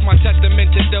learn. This my testament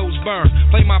to those burned.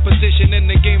 Play my position in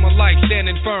the game of life,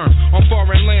 standing firm. On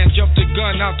foreign land, jump the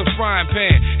gun out the frying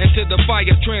pan and into the fire,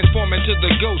 transform into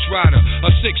the Ghost Rider.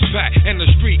 A six-pack and a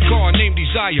street car named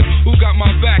Desire. Who got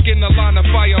my back in the line of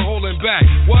fire holding back?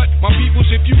 What? My peoples,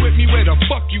 if you with me, where the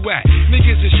fuck you at?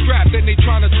 Niggas is strapped and they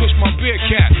tryna twist my beer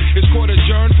cap. It's court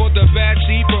adjourned for the bad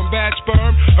seed from bad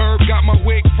sperm. Herb got my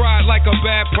wig fried like a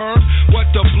bad perm. What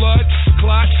the blood?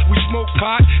 Clot? We smoke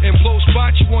pot and blow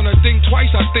spots. You wanna think twice?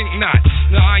 I think not.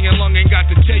 The iron lung ain't got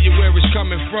to tell you where it's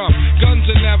coming from. Guns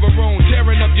are Navarone,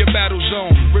 tearing up your battle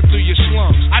zone. Rip through your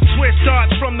slums. I twist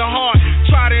darts from the heart.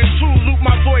 Try to intrude, loop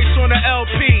my voice on the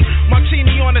LP.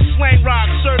 Martini on the slang rock,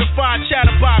 certified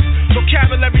chatterbox.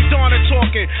 Vocabulary Donna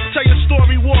talking. Tell your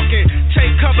story walking.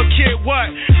 Take cover, kid,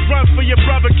 what? Run for your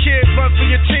brother, kid. Run for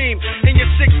your team. And your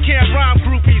six camp rhyme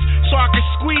groupies. So I can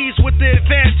squeeze with the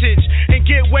advantage and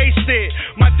get wasted.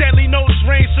 My deadly notes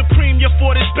reign supreme. Your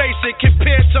fort is basic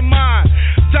compared to mine.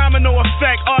 Domino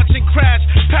effect, arts and crafts.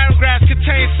 Paragraphs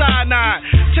contain cyanide.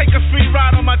 Take a free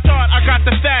ride on my dart. I got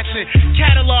the fashion.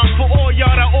 Catalog for all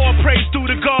y'all that all praise due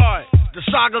to God. The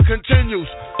saga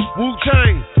continues.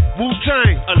 Wu-Tang,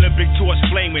 Wu-Tang. Olympic torch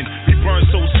flaming, we burn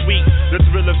so sweet. The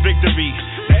thrill of victory,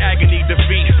 the agony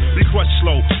defeat. We crush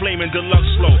slow, flaming deluxe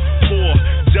slow. War,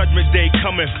 judgment day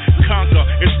coming, conquer,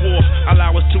 it's war.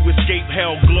 Allow us to escape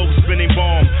hell, globe spinning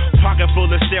bomb. Pocket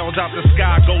full of shells out the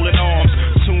sky, golden arms.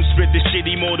 Soon spit the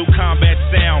shitty Mortal Kombat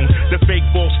sound. The fake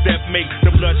ball step make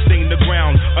the blood stain the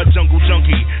ground. A jungle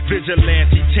junkie,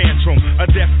 vigilante tantrum.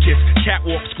 A death kiss,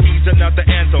 catwalk squeeze another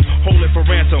anthem. Hold it for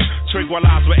ransom,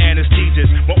 tranquilize with anesthesias.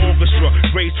 My orchestra,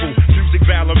 graceful, music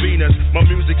ballerinas. My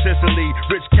music Sicily,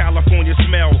 rich California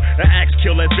smell. An axe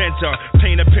kill adventure,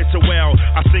 paint a picture well.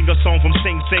 I sing a song from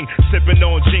Sing Sing, sipping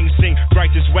on ginseng.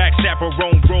 Righteous wax,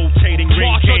 chaperone, rotating ring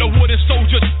March of the wooden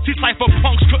soldiers, these cipher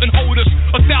punks couldn't hold us.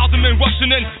 1,000 men rushing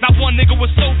in, not one nigga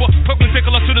was sober.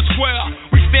 Perpendicular to the square,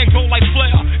 we stand gold like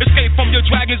flare. Escape from your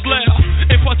dragon's lair.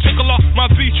 In particular, my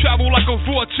beat travel like a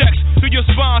vortex. Through your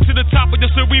spine to the top of your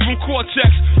cerebral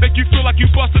cortex. Make you feel like you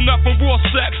busting up from raw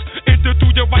sex. Enter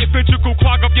through your right ventricle,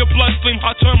 clog up your bloodstream.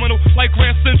 Hot terminal like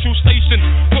Grand Central Station.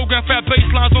 Program fat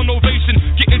baselines on ovation.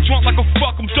 Getting drunk like a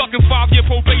fuck, I'm ducking 5-year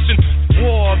probation.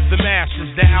 War of the masses,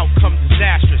 the outcome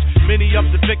disastrous. Many of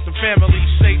the victim families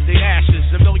saved their ashes.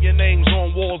 A million names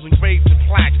on walls engraved in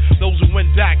plaques. Those who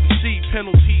went back receive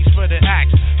penalties for their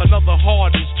acts. Another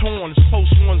heart is torn, as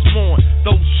close ones mourn.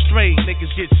 Those strayed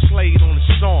niggas get slayed on the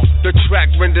song. The track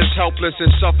renders helpless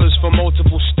and suffers from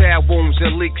multiple stab wounds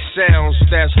and leaked sounds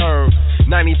that's heard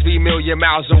 93 million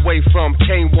miles away from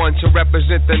K1 to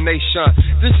represent the nation.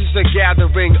 This is a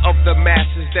gathering of the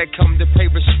masses that come to pay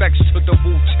respects to the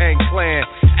Wu-Tang Clan.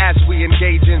 As we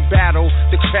engage in battle,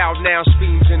 the crowd now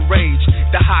screams in rage.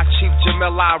 The hot chief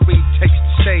Jamel Ari takes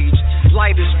the stage.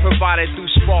 Light is provided through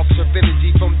sparks of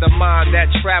energy from the mind that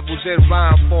travels in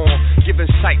rhyme form, giving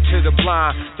sight to the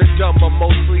blind. The dumb are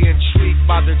mostly intrigued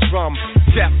by the drum.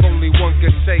 Death only one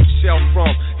can save self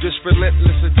from. This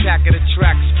relentless attack of the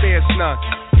track spares none.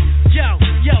 Yo,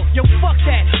 fuck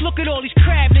that. Look at all these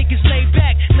crab niggas laid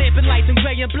back. Lamping lights in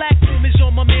gray and black. Boom is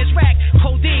on my man's rack.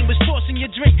 Codeine was tossing your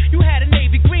drink. You had a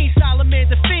navy green. Solomon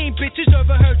the fiend. Bitches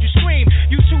overheard you scream.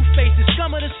 You two-faces,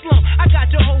 scum of the slum. I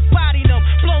got your whole body numb.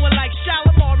 Blowing like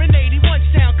Shalimar in 81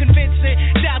 sound convincing.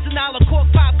 $1,000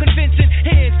 cork pop convincing.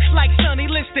 Hands like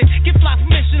Sonny Liston. Get fly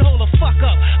permission, hold the fuck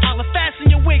up. I'll fasten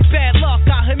your wig, bad luck.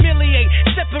 I'll humiliate.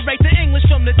 Separate the English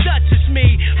from the Dutch. It's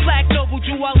me. Black Noble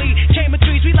Juwali. Chamber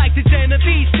trees, we like the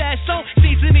Genovese. Sasso,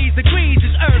 seasonese degrees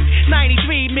is Earth.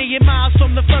 93 million miles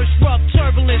from the first rough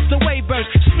turbulence. The wave burst,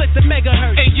 split the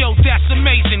megahertz. Hey yo, that's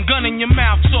amazing. Gun in your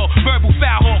mouth, so verbal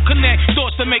foul hawk. Connect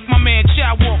thoughts to make my man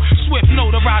chow walk. Swift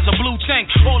notarizer, blue tank,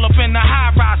 all up in the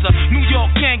high riser. New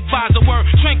York gang visor, word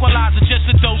tranquilizer, just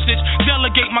a dosage.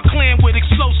 Delegate my clan with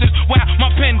explosives. Wow, my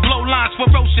pen blow lines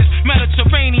ferocious.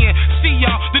 Mediterranean, see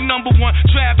y'all, the number one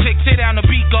draft pick. Tear down the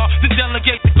beat guard, then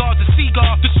delegate the guards of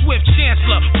Seagull. The swift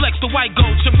chancellor, flex the white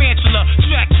gold tarantula.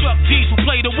 Track truck diesel,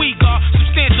 play the we guard.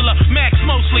 Substantial, max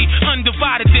mostly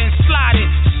undivided, then sliding.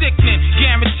 Sickening,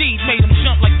 guaranteed, made them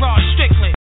jump like Rod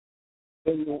Strickland.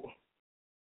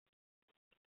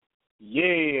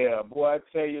 Yeah, boy, I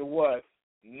tell you what,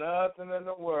 nothing in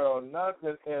the world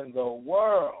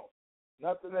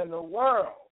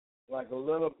like a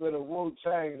little bit of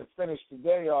Wu-Tang to finish the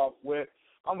day off with.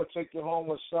 I'm going to take you home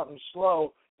with something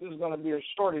slow. This is going to be a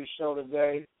shorty show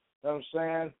today. You know what I'm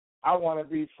saying? I want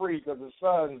to be free because the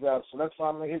sun's out, so that's why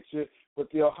I'm going to hit you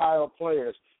with the Ohio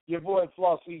players. Your boy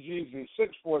Flauxy Jeezy,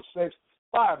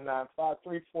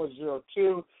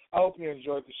 646-595-3402. I hope you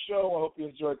enjoyed the show. I hope you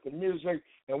enjoyed the music,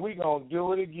 and we're going to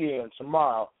do it again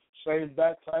tomorrow. Same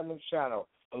bat time and channel,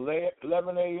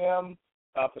 11 a.m.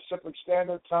 Pacific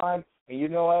Standard Time. And you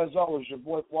know, as always, your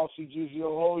boy Flauxy Jeezy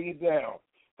will hold you down.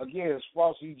 Again, it's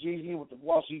Flauxy Jeezy with the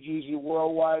Flauxy Jeezy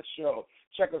Worldwide Show.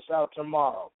 Check us out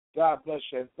tomorrow. God bless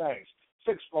you and thanks.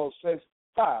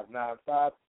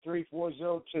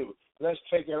 646-595-3402. Let's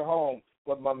take it home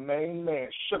with my main man,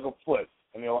 Sugarfoot,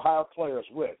 and the Ohio Players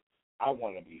with I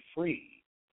Want to Be Free.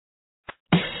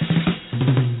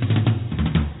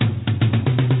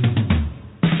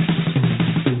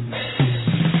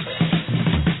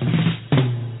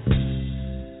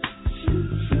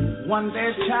 One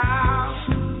day, child,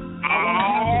 I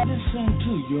want to listen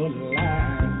to your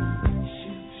lies.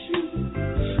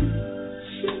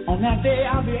 On that day,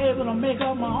 I'll be able to make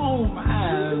up my own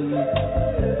mind.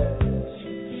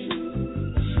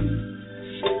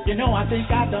 You know, I think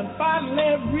I done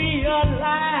finally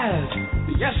realized,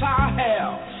 yes, I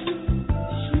have.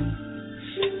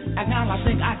 And now I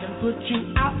think I can put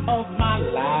you out of my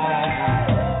life.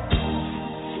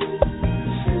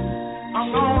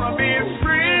 I'm gonna be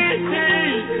free,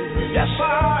 yes,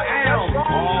 I am. Oh.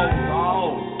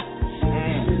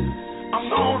 I'm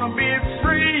gonna be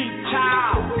free,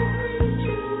 child.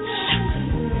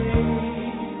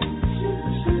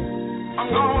 I'm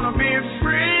gonna be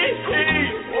free.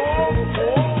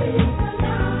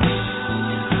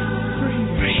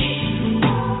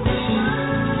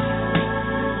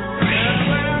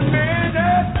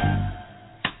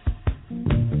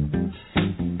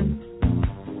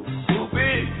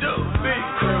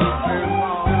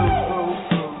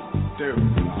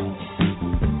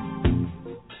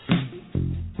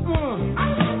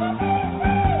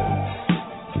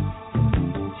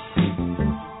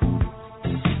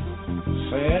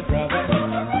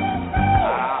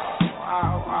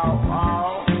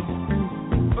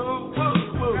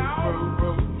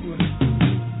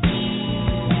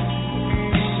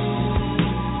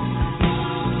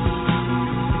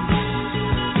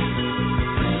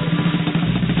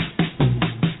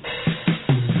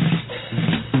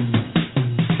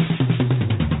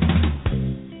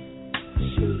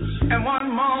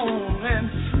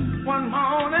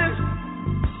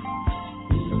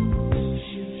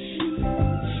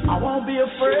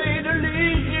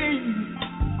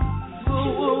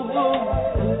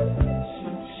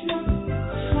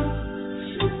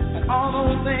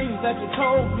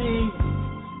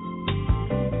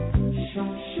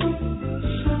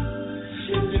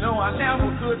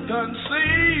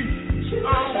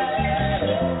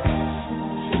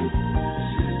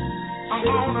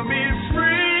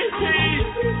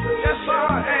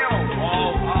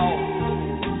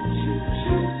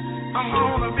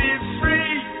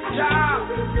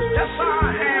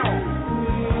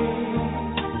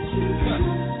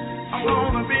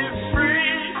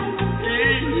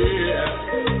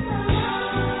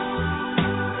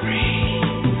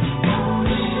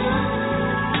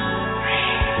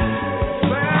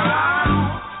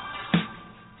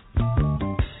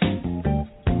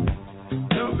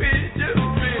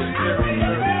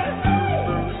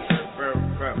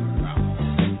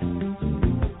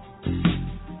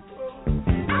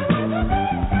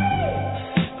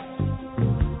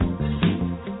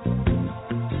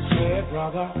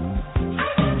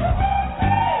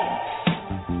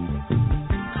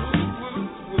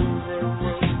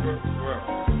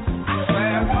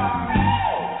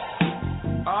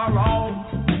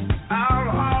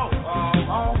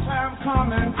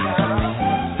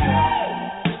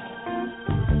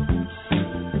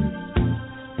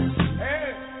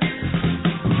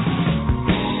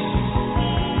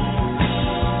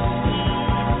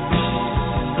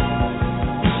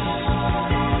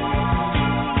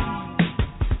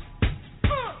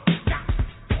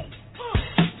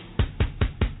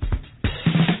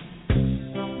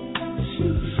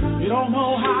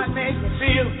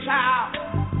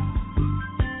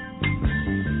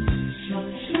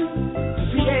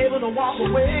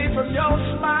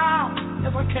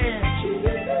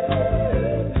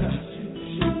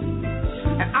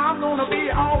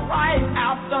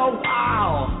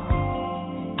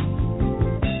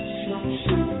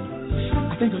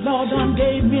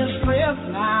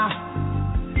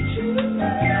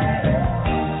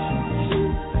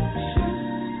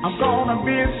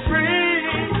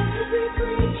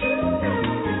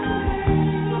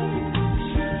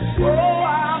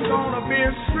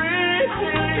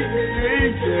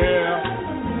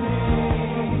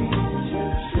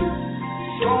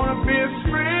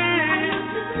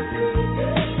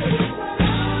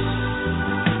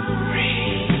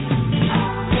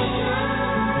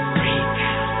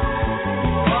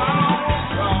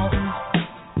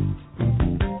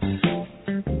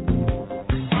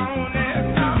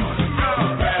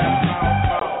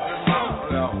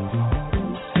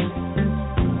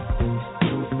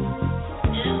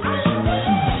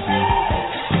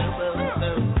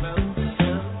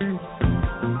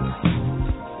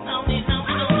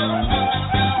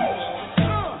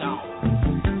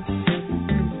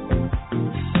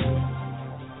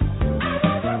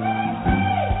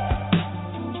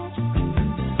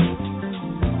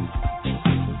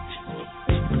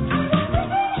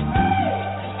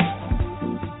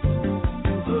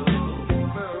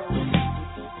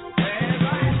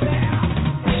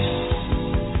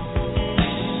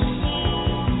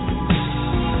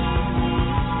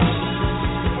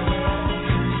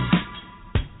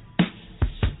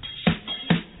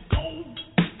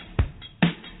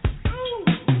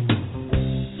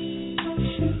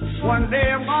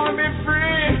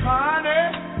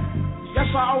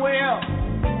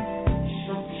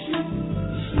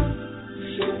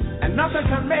 nothing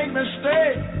can make me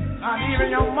stay, not even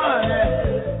your money.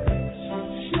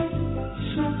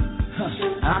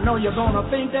 I know you're gonna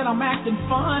think that I'm acting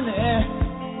funny.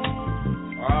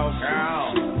 Oh,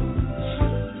 girl.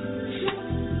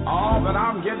 Oh, but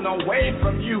I'm getting away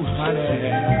from you,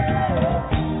 honey.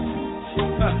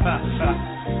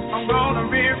 I'm gonna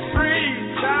be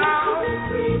free, child.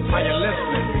 Are you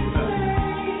listening?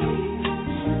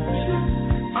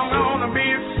 I'm gonna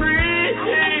be free.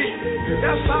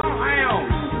 That's all I am.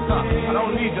 I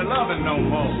don't need your loving no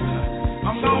more.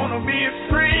 I'm gonna be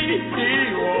free.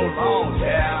 Oh, Lord,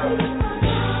 yeah.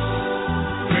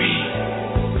 Free.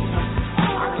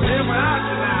 I can live without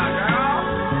you now, girl.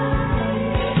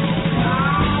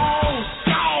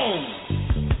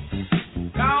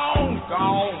 Gone.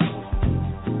 Gone.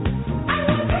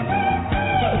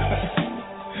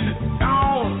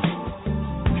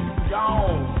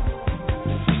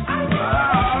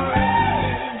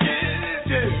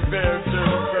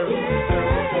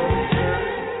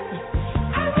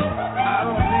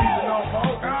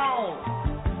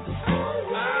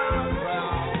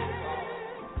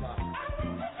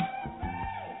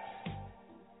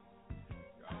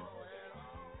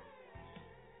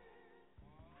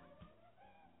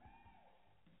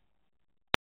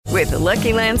 With the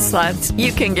Lucky Land Slots,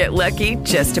 you can get lucky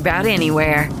just about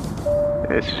anywhere.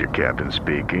 This is your captain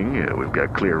speaking. We've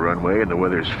got clear runway and the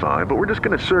weather's fine, but we're just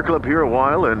going to circle up here a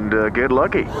while and get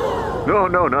lucky.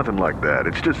 No, nothing like that.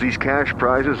 It's just these cash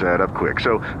prizes add up quick.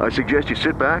 So I suggest you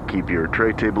sit back, keep your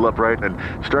tray table upright, and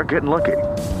start getting lucky.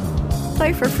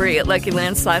 Play for free at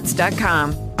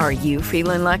LuckyLandSlots.com. Are you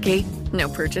feeling lucky? No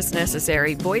purchase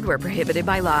necessary. Void where prohibited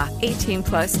by law.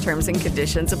 18+ terms and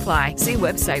conditions apply. See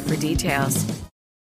website for details.